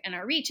network and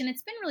our reach. And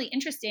it's been really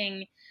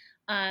interesting.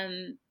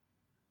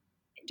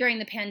 During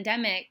the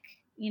pandemic,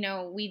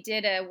 we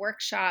did a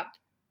workshop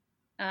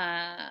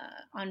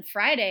on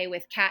Friday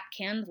with Kat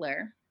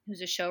Candler,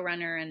 who's a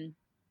showrunner and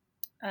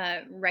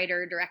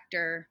writer,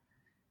 director,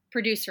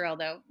 producer,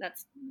 although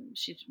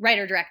she's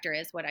writer, director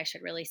is what I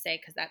should really say,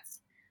 because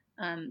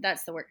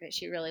that's the work that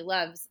she really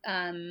loves.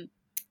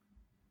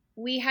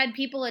 We had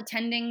people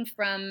attending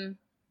from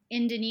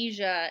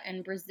Indonesia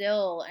and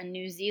Brazil and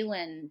New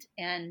Zealand,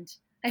 and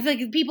I feel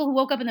like people who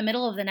woke up in the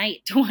middle of the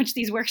night to watch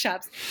these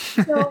workshops.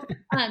 So,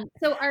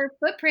 so our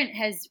footprint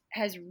has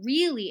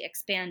really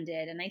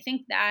expanded, and I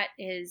think that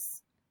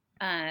is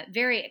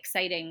very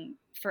exciting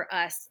for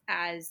us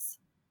as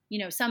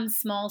some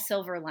small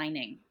silver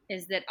lining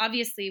is that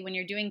obviously when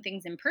you're doing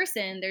things in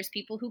person, there's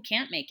people who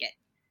can't make it,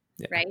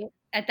 Yeah. right,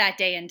 at that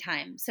day and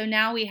time. So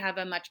now we have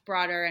a much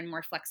broader and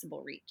more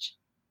flexible reach.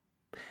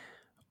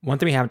 One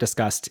thing we haven't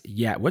discussed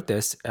yet with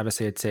this,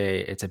 obviously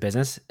it's a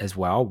business as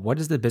well. What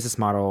is the business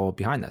model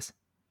behind this?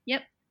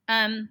 Yep.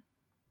 On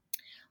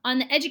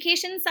the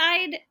education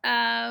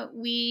side,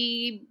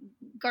 we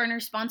garner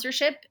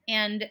sponsorship,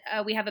 and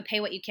we have a pay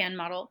what you can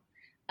model.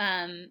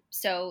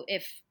 So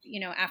if,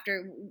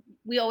 after,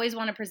 we always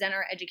want to present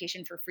our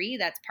education for free.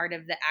 That's part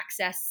of the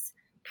access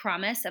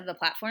promise of the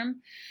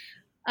platform.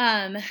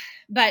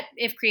 But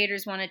if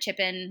creators want to chip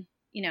in,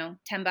 $10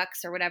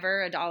 or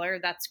whatever,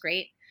 $1, that's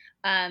great.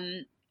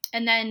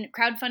 And then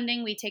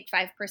crowdfunding, we take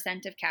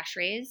 5% of cash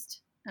raised,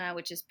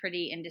 which is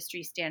pretty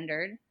industry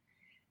standard.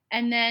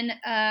 And then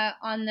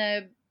on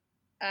the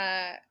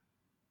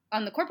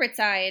corporate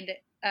side,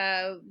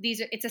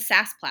 it's a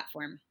SaaS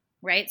platform,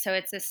 right? So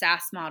it's a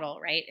SaaS model,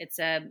 right? It's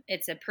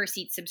a per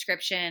seat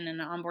subscription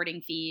and an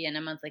onboarding fee and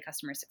a monthly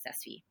customer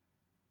success fee.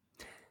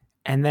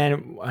 And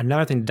then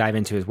another thing to dive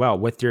into as well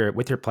with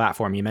your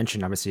platform, you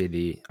mentioned obviously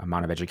the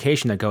amount of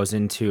education that goes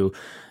into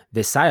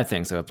this side of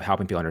things of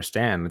helping people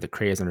understand, the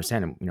creators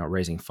understand,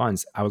 raising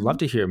funds. I would love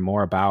to hear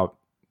more about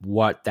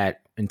what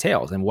that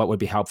entails and what would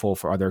be helpful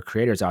for other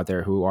creators out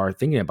there who are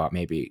thinking about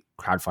maybe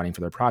crowdfunding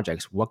for their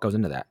projects. What goes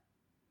into that?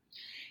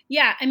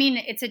 Yeah, I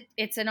mean,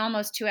 it's an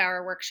almost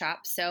 2-hour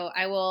workshop, so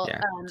I will.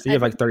 Yeah. So you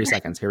have like 30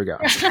 seconds. Here we go.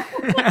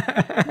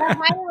 The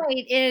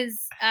highlight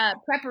is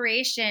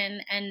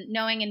preparation and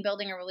knowing and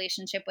building a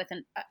relationship with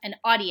an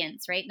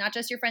audience, right? Not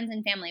just your friends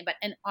and family, but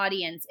an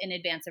audience in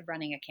advance of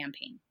running a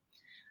campaign.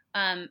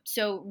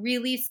 So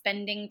really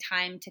spending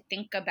time to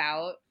think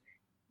about,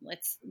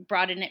 let's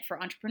broaden it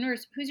for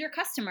entrepreneurs, who's your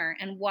customer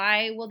and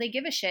why will they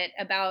give a shit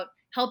about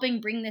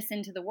helping bring this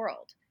into the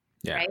world,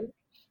 right?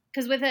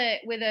 Because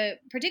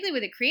particularly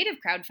with a creative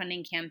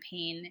crowdfunding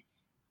campaign,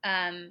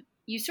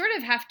 you sort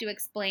of have to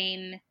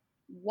explain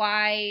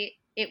why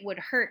it would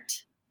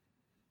hurt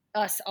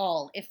us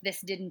all if this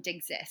didn't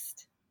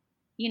exist.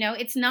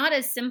 It's not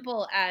as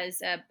simple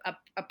as a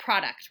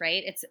product,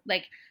 right? It's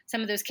like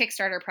some of those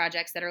Kickstarter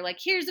projects that are like,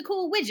 here's a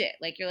cool widget.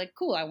 Like, you're like,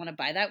 cool, I want to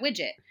buy that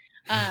widget.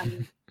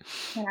 And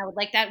I would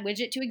like that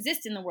widget to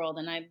exist in the world.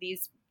 And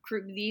these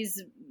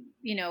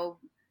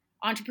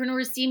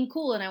entrepreneurs seem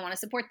cool and I want to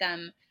support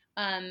them.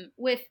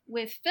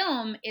 With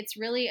film, it's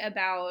really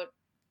about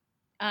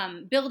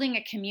building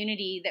a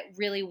community that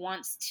really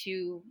wants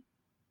to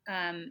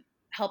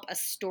help a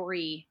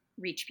story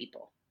reach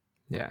people.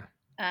 Yeah.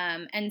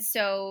 And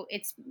so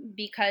it's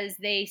because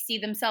they see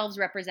themselves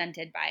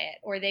represented by it,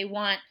 or they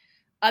want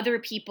other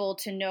people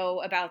to know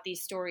about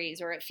these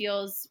stories, or it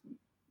feels,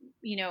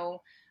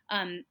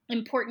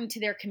 important to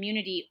their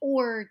community,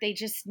 or they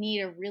just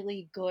need a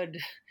really good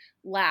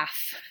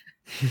laugh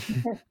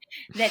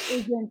that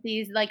isn't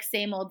these like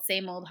same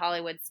old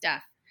Hollywood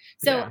stuff.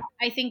 So yeah.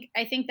 I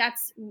think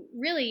that's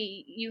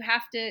really, you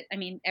have to,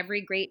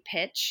 every great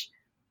pitch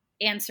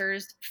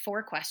answers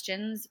 4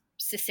 questions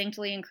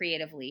succinctly and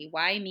creatively.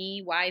 Why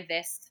me? Why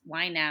this?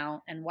 Why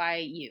now? And why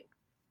you?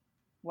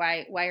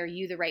 Why are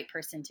you the right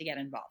person to get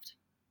involved?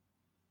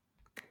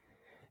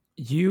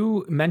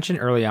 You mentioned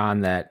early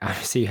on that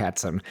obviously you had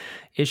some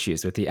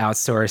issues with the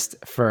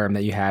outsourced firm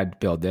that you had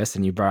build this,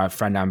 and you brought a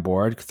friend on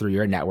board through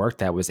your network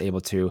that was able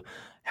to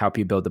help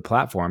you build the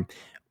platform.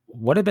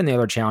 What have been the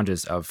other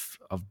challenges of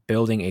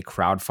building a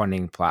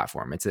crowdfunding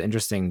platform? It's an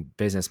interesting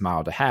business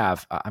model to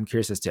have. I'm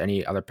curious as to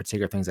any other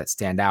particular things that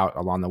stand out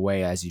along the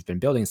way as you've been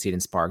building Seed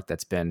and Spark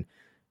that's been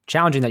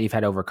challenging that you've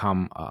had to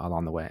overcome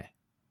along the way.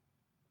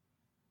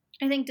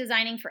 I think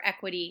designing for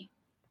equity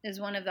is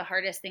one of the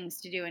hardest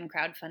things to do in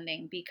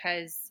crowdfunding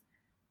because,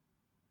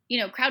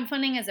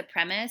 crowdfunding as a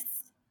premise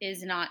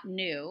is not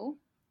new.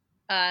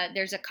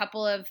 There's a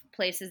couple of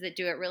places that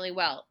do it really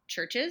well.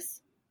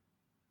 Churches.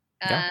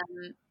 Yeah.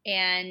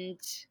 And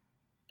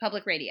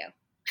public radio.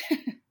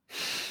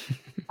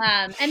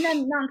 And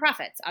then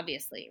nonprofits,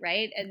 obviously,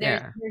 right?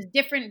 There's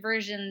different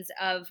versions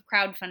of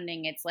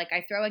crowdfunding. It's like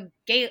I throw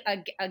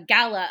a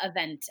gala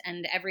event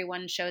and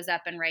everyone shows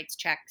up and writes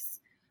checks,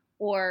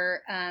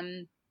 or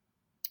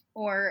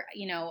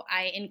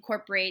I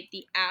incorporate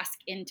the ask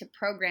into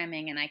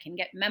programming and I can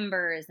get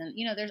members, and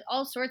there's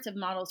all sorts of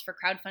models for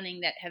crowdfunding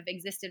that have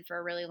existed for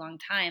a really long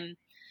time.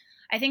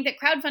 I think that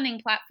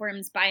crowdfunding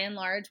platforms, by and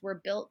large,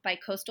 were built by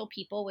coastal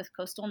people with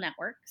coastal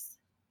networks.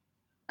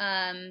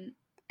 And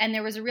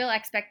there was a real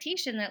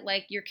expectation that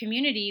like your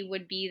community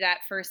would be that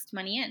first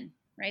money in,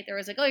 right? There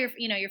was like,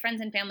 your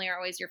friends and family are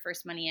always your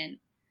first money in.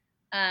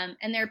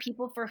 And there are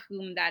people for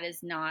whom that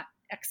is not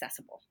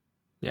accessible.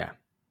 Yeah.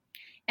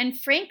 And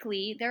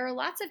frankly, there are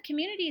lots of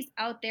communities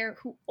out there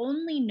who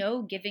only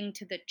know giving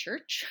to the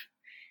church.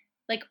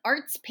 Like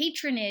arts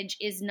patronage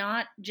is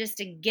not just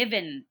a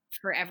given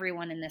for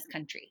everyone in this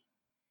country.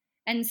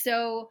 And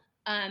so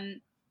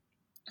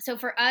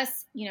for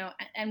us,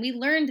 and we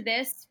learned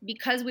this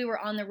because we were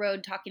on the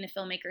road talking to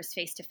filmmakers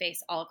face to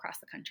face all across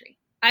the country.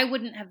 I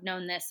wouldn't have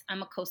known this.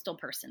 I'm a coastal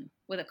person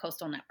with a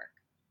coastal network.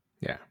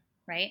 Yeah.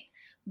 Right.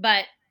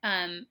 But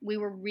we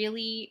were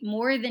really,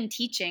 more than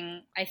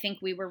teaching, I think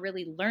we were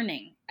really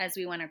learning as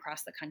we went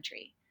across the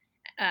country,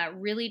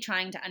 really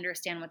trying to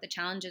understand what the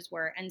challenges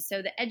were. And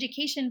so the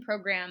education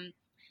program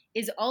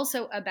is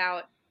also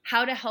about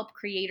how to help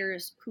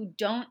creators who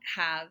don't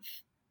have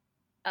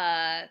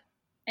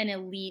an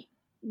elite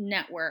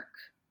network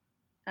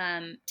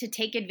to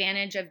take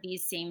advantage of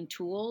these same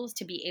tools,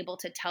 to be able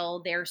to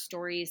tell their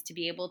stories, to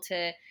be able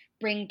to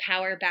bring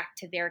power back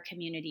to their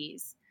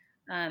communities.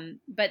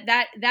 But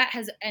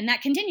that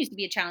continues to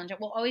be a challenge. It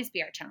will always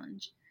be our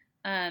challenge.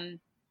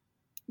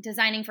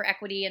 Designing for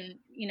equity, and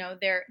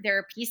there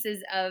are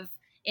pieces of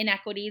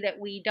inequity that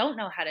we don't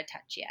know how to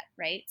touch yet,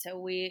 right? So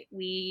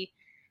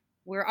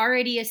we're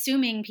already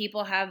assuming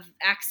people have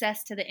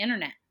access to the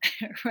internet,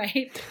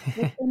 right?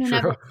 Which in and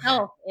of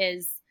itself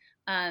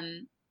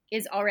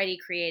is already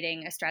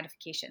creating a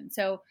stratification.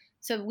 So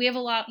we have a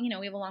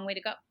long way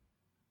to go.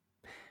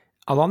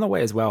 Along the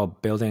way as well,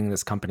 building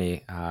this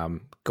company,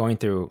 going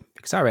through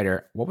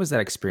Accelerator, what was that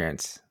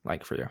experience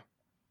like for you?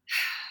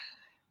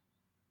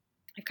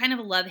 I've kind of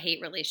a love-hate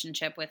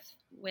relationship with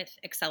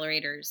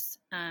accelerators.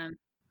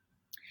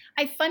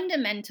 I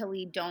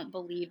fundamentally don't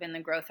believe in the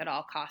growth at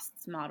all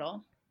costs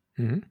model.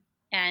 Mm-hmm.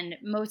 And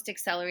most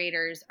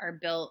accelerators are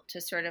built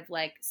to sort of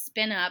like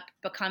spin up,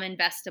 become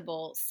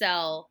investable,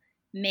 sell,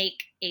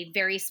 make a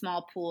very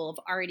small pool of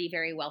already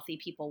very wealthy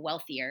people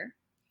wealthier,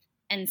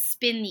 and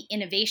spin the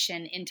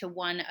innovation into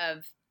one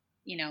of,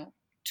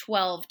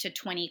 12 to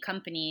 20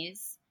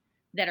 companies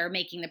that are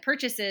making the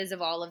purchases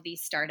of all of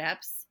these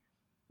startups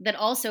that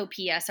also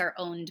PS are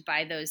owned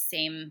by those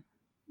same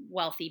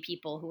wealthy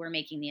people who are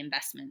making the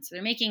investments. So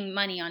they're making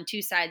money on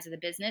two sides of the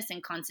business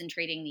and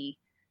concentrating the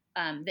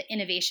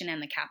innovation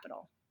and the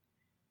capital.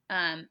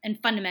 And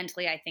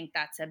fundamentally, I think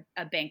that's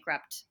a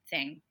bankrupt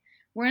thing.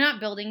 We're not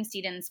building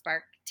Seed and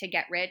Spark to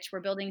get rich. We're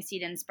building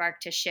Seed and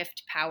Spark to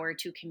shift power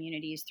to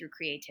communities through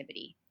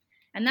creativity.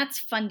 And that's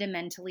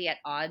fundamentally at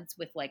odds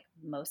with like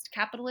most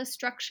capitalist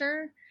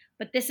structure.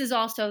 But this is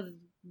also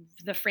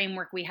the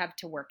framework we have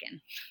to work in.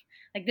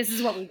 Like, this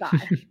is what we got.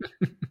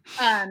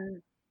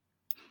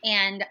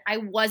 And I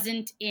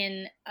wasn't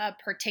in a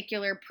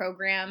particular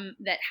program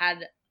that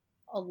had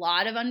a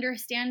lot of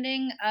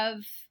understanding of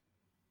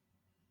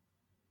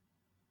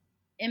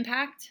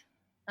impact.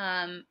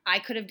 I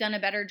could have done a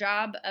better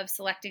job of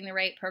selecting the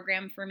right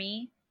program for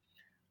me.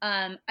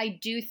 I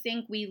do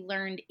think we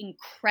learned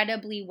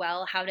incredibly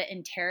well how to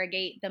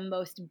interrogate the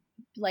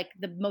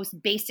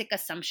most basic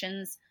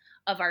assumptions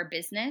of our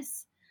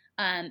business.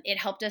 It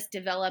helped us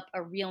develop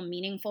a real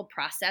meaningful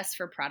process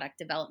for product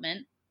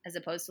development, as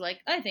opposed to like,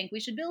 I think we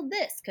should build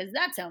this because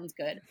that sounds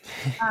good.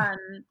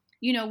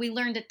 We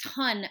learned a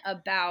ton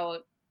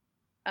about,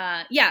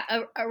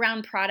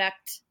 around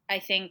product. I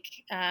think,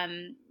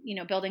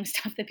 building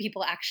stuff that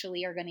people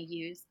actually are going to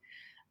use.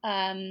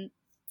 And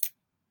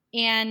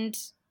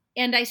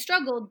I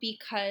struggled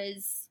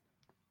because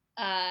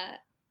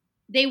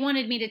they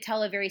wanted me to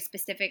tell a very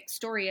specific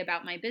story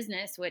about my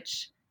business,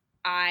 which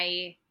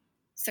I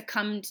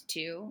succumbed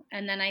to.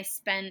 And then I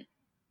spent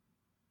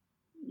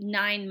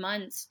 9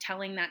 months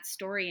telling that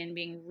story and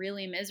being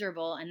really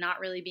miserable and not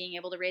really being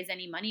able to raise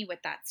any money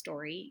with that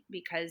story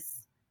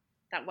because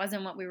that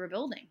wasn't what we were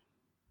building.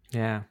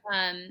 Yeah.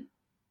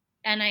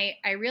 And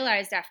I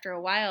realized after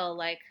a while,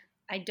 like,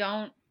 I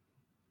don't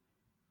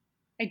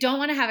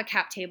want to have a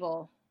cap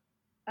table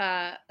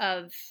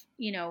of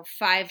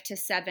 5 to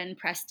 7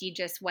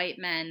 prestigious white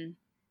men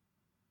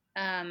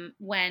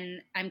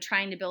when I'm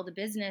trying to build a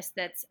business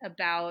that's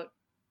about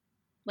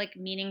like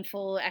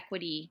meaningful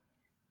equity.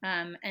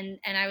 And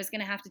I was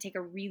going to have to take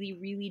a really,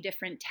 really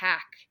different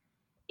tack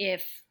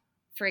if,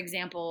 for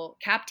example,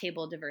 cap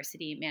table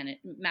diversity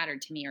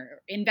mattered to me,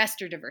 or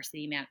investor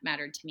diversity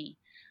mattered to me.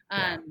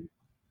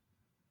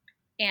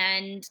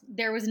 And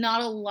there was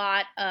not a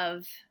lot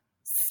of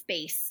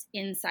space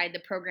inside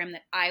the program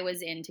that I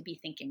was in to be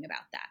thinking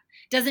about that.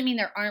 Doesn't mean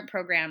there aren't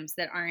programs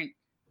that aren't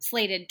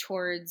slated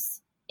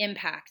towards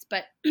impact,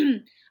 but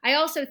I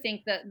also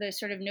think that the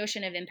sort of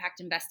notion of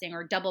impact investing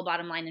or double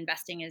bottom line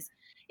investing is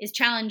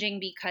challenging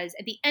because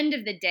at the end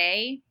of the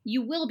day,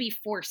 you will be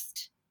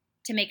forced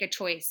to make a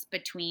choice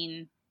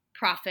between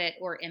profit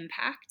or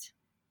impact.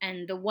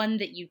 And the one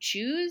that you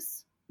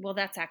choose, well,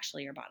 that's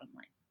actually your bottom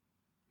line.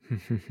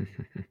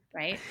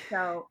 Right?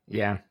 So,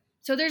 yeah.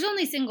 So there's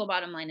only single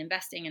bottom line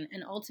investing.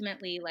 And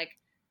ultimately, like,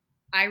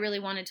 I really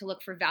wanted to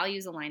look for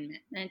values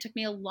alignment. And it took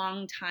me a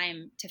long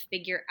time to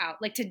figure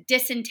out, like, to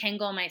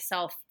disentangle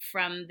myself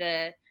from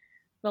the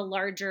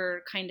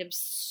larger kind of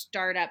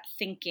startup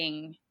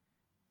thinking,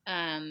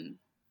 and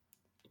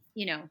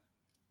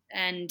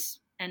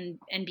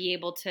be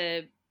able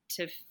to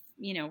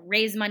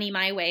raise money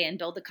my way and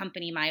build the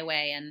company my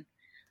way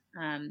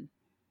and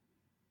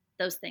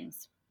those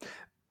things.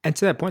 And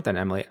to that point then,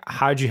 Emily,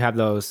 how did you have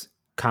those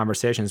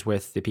conversations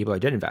with the people that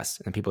did invest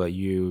and the people that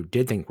you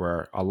did think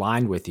were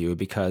aligned with you?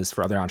 Because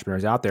for other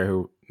entrepreneurs out there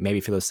who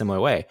maybe feel a similar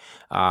way,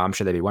 I'm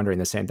sure they'd be wondering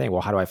the same thing.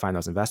 Well, how do I find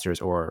those investors?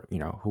 Or,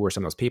 who are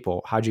some of those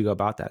people? How'd you go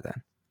about that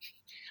then?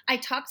 I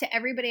talked to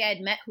everybody I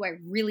had met who I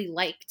really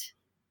liked.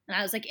 And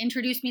I was like,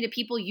 introduce me to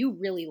people you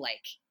really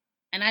like.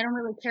 And I don't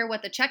really care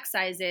what the check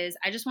size is.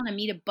 I just want to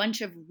meet a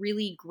bunch of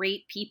really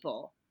great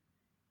people.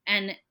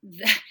 And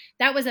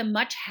that was a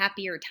much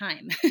happier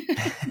time.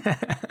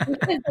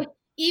 Like,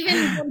 even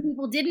when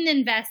people didn't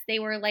invest, they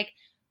were like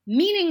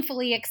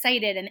meaningfully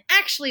excited and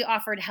actually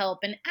offered help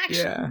and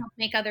actually helped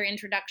make other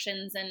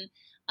introductions. And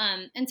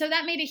so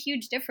that made a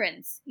huge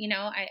difference. You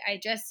know,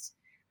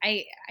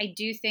 I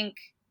do think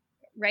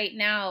right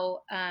now,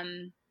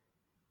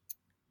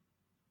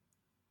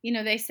 you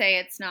know, they say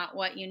it's not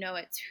what you know,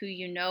 it's who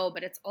you know,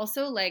 but it's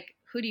also like,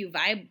 who do you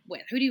vibe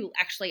with? Who do you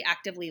actually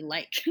actively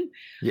like?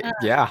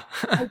 Yeah.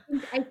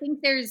 I think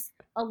there's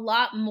a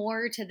lot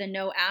more to the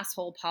no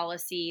asshole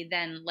policy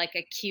than like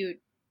a cute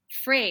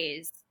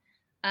phrase.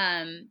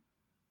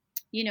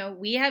 You know,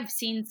 we have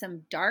seen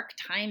some dark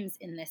times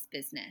in this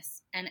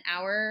business, and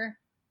our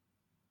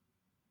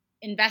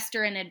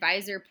investor and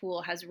advisor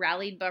pool has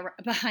rallied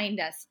behind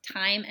us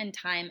time and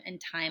time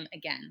and time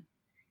again,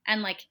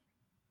 and like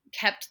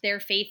kept their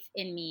faith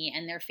in me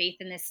and their faith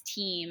in this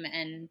team.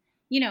 And,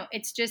 you know,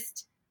 it's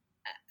just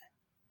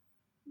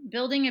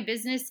building a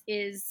business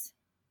is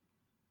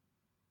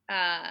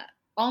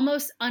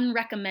almost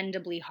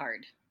unrecommendably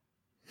hard,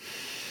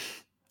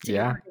 to be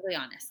perfectly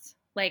honest.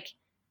 Like,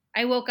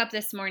 I woke up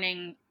this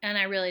morning and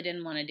I really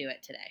didn't want to do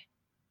it today.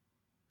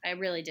 I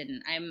really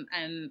didn't.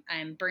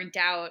 I'm burnt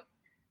out.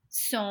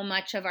 So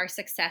much of our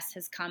success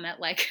has come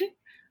at like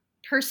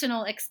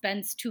personal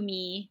expense to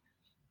me,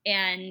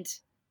 and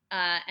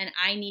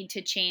I need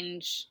to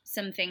change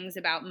some things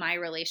about my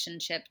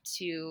relationship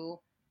to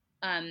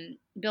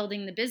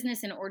building the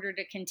business in order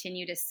to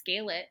continue to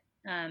scale it.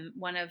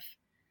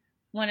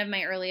 One of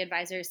my early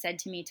advisors said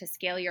to me, to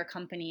scale your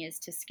company is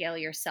to scale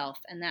yourself.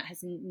 And that has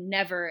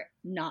never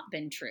not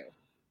been true.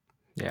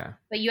 Yeah.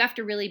 But you have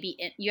to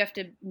really you have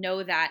to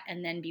know that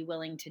and then be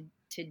willing to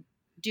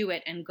do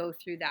it and go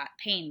through that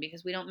pain,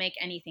 because we don't make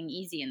anything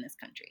easy in this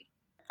country.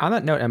 On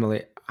that note,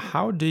 Emily,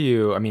 how do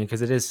you, I mean,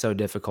 because it is so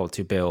difficult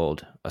to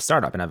build a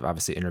startup, and I've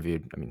obviously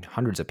interviewed, I mean,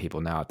 hundreds of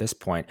people now at this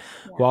point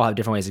who all have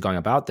different ways of going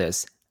about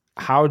this.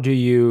 How do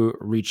you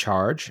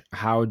recharge?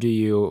 How do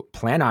you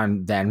plan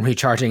on then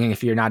recharging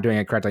if you're not doing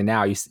it correctly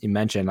now? You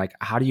mentioned, like,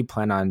 how do you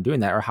plan on doing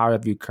that? Or how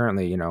have you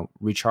currently, you know,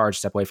 recharged,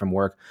 step away from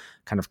work,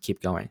 kind of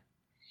keep going?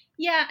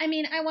 Yeah, I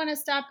mean, I want to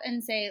stop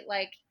and say,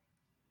 like,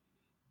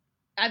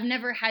 I've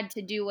never had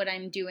to do what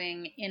I'm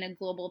doing in a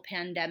global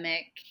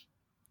pandemic,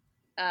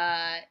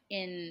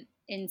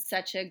 in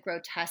such a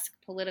grotesque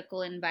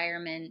political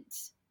environment.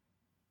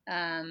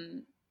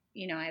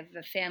 You know, I have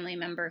a family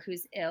member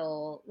who's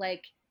ill.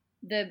 Like,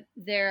 there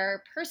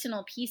are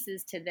personal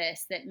pieces to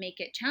this that make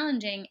it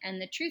challenging.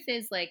 And the truth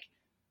is, like,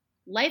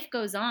 life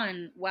goes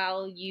on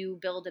while you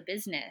build a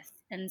business.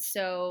 And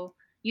so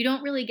you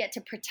don't really get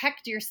to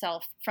protect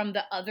yourself from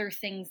the other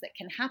things that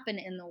can happen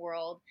in the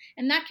world.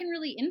 And that can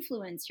really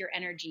influence your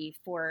energy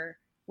for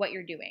what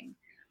you're doing.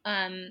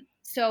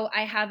 So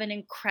I have an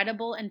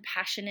incredible and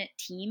passionate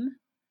team.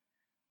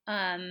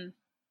 And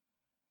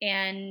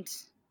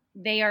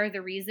they are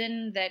the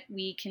reason that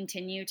we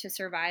continue to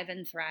survive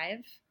and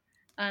thrive.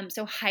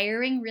 So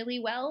hiring really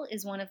well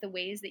is one of the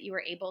ways that you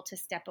are able to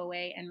step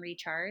away and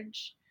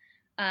recharge.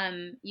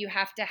 You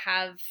have to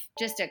have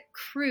just a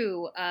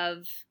crew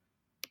of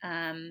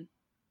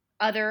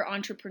other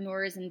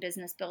entrepreneurs and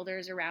business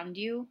builders around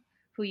you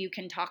who you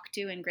can talk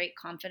to in great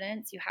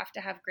confidence. You have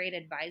to have great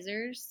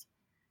advisors.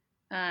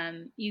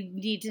 You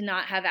need to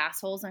not have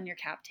assholes on your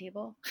cap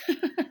table.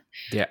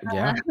 Yeah.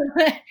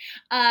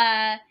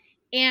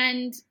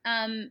 And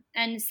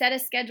set a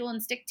schedule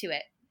and stick to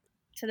it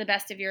to the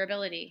best of your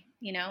ability.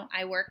 You know,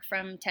 I work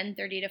from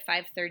 10:30 to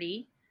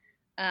 5:30.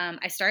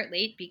 I start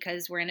late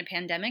because we're in a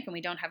pandemic and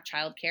we don't have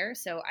childcare.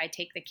 So I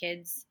take the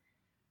kids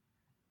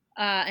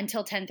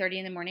until 10:30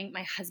 in the morning.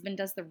 My husband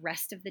does the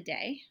rest of the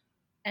day.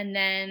 And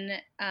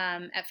then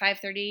at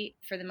 5:30,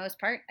 for the most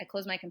part, I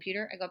close my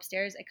computer. I go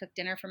upstairs. I cook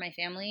dinner for my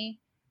family.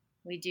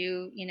 We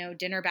do, you know,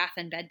 dinner, bath,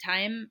 and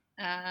bedtime.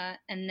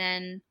 And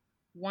then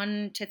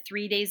 1 to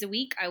 3 days a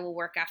week, I will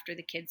work after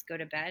the kids go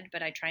to bed,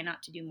 but I try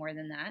not to do more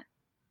than that.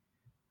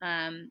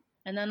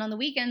 And then on the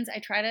weekends, I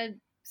try to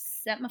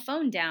set my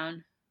phone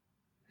down.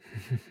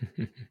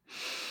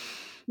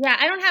 Yeah,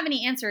 I don't have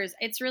any answers.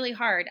 It's really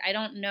hard. I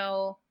don't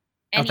know.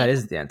 Oh, that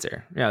is the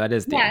answer. Yeah, that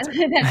is the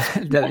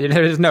answer.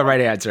 There is no right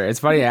answer. It's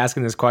funny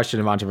asking this question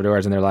of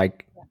entrepreneurs, and they're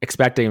like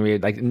expecting me,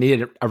 like,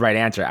 need a right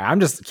answer. I'm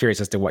just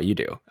curious as to what you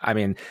do. I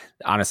mean,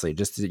 honestly,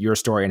 just your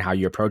story and how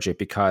you approach it,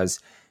 because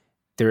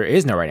there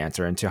is no right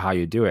answer into how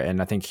you do it.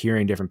 And I think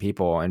hearing different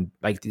people, and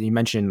like you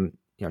mentioned,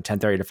 you know,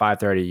 10:30 to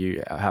 5:30,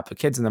 you have the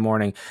kids in the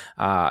morning,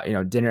 you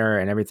know, dinner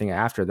and everything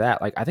after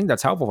that. Like, I think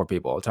that's helpful for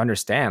people to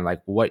understand,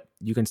 like, what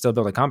you can still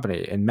build a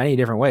company in many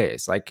different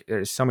ways. Like,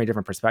 there's so many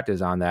different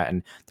perspectives on that,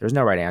 and there's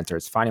no right answer.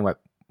 It's finding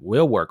what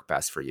will work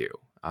best for you,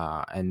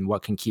 and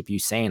what can keep you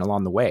sane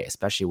along the way,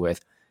 especially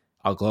with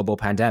a global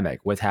pandemic,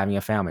 with having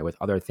a family, with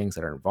other things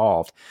that are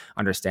involved,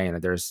 understanding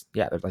that there's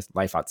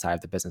life outside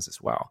of the business as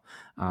well.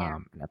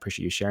 And I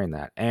appreciate you sharing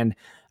that. And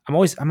I'm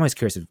always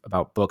curious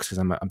about books because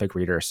I'm a big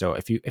reader. So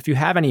if you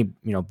have any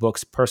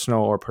books,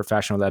 personal or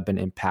professional, that have been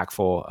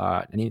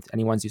impactful,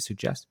 any ones you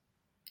suggest?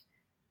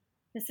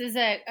 This is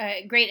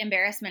a great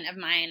embarrassment of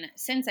mine.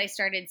 Since I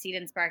started Seed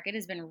and Spark, it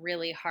has been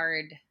really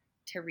hard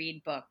to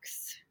read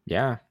books.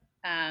 Yeah.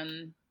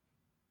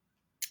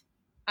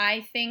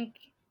 I think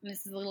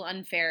this is a little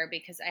unfair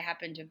because I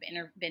happen to have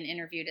been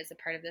interviewed as a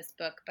part of this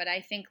book, but I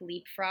think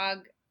Leapfrog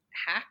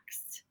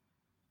Hacks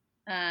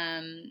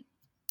by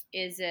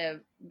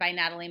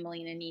Natalie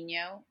Molina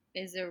Nino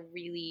is a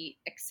really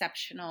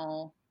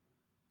exceptional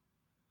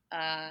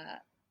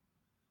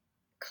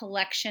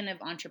collection of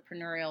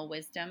entrepreneurial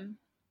wisdom.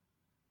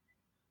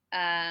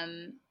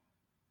 I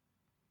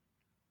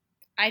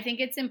think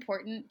it's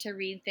important to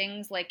read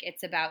things like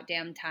It's About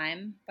Damn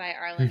Time by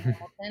Arlen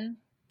Hamilton.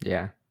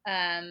 Yeah.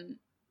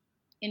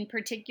 In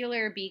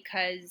particular,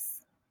 because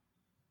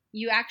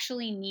you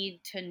actually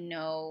need to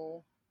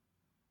know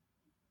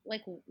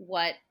like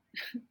what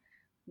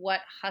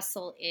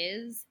hustle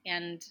is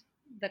and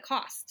the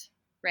cost,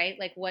 right?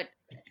 Like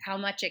how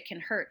much it can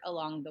hurt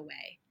along the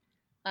way.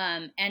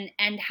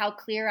 And how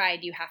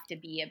clear-eyed you have to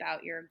be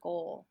about your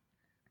goal.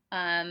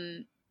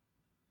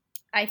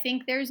 I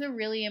think there's a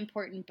really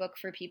important book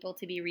for people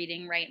to be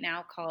reading right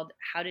now called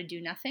How to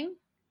Do Nothing.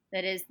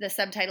 That is the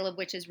subtitle of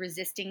which is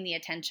Resisting the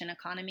Attention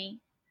Economy.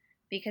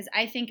 Because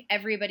I think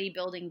everybody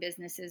building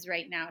businesses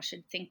right now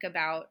should think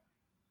about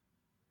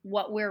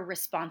what we're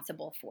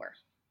responsible for.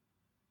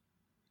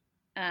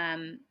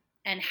 And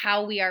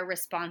how we are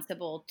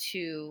responsible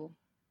to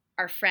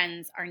our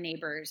friends, our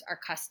neighbors, our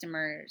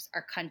customers,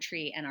 our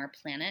country, and our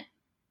planet.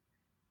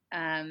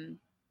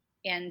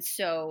 And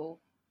so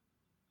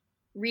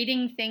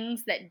reading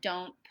things that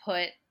don't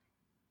put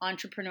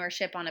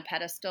entrepreneurship on a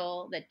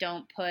pedestal, that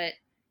don't put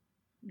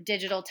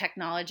digital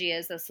technology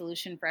as the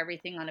solution for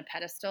everything on a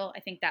pedestal, I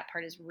think that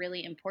part is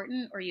really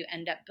important, or you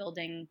end up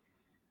building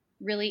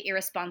really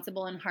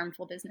irresponsible and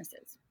harmful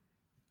businesses.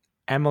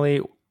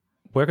 Emily,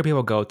 where can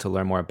people go to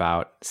learn more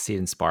about Seed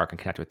and Spark and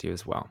connect with you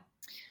as well?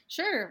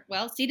 Sure.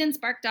 Well,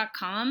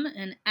 seedandspark.com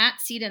and at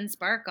Seed and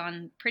Spark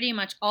on pretty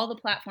much all the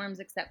platforms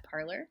except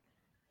Parler.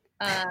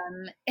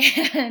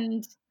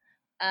 And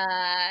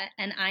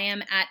I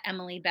am at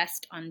Emily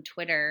Best on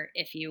Twitter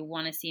if you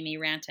want to see me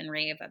rant and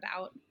rave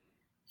about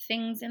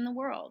things in the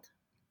world.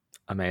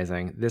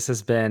 Amazing. This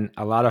has been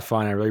a lot of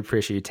fun. I really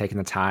appreciate you taking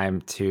the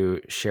time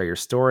to share your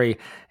story.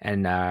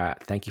 And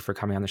thank you for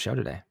coming on the show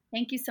today.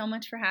 Thank you so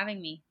much for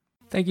having me.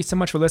 Thank you so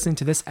much for listening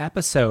to this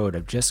episode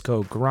of Just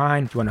Go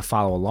Grind. If you want to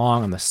follow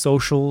along on the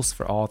socials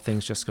for all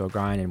things Just Go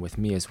Grind and with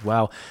me as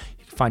well,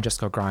 you can find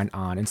Just Go Grind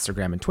on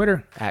Instagram and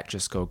Twitter at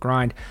Just Go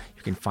Grind.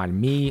 You can find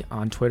me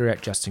on Twitter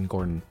at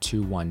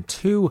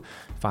JustinGordon212.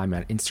 Find me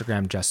on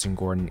Instagram,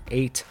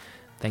 JustinGordon8.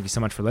 Thank you so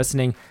much for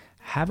listening.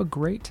 Have a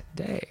great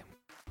day.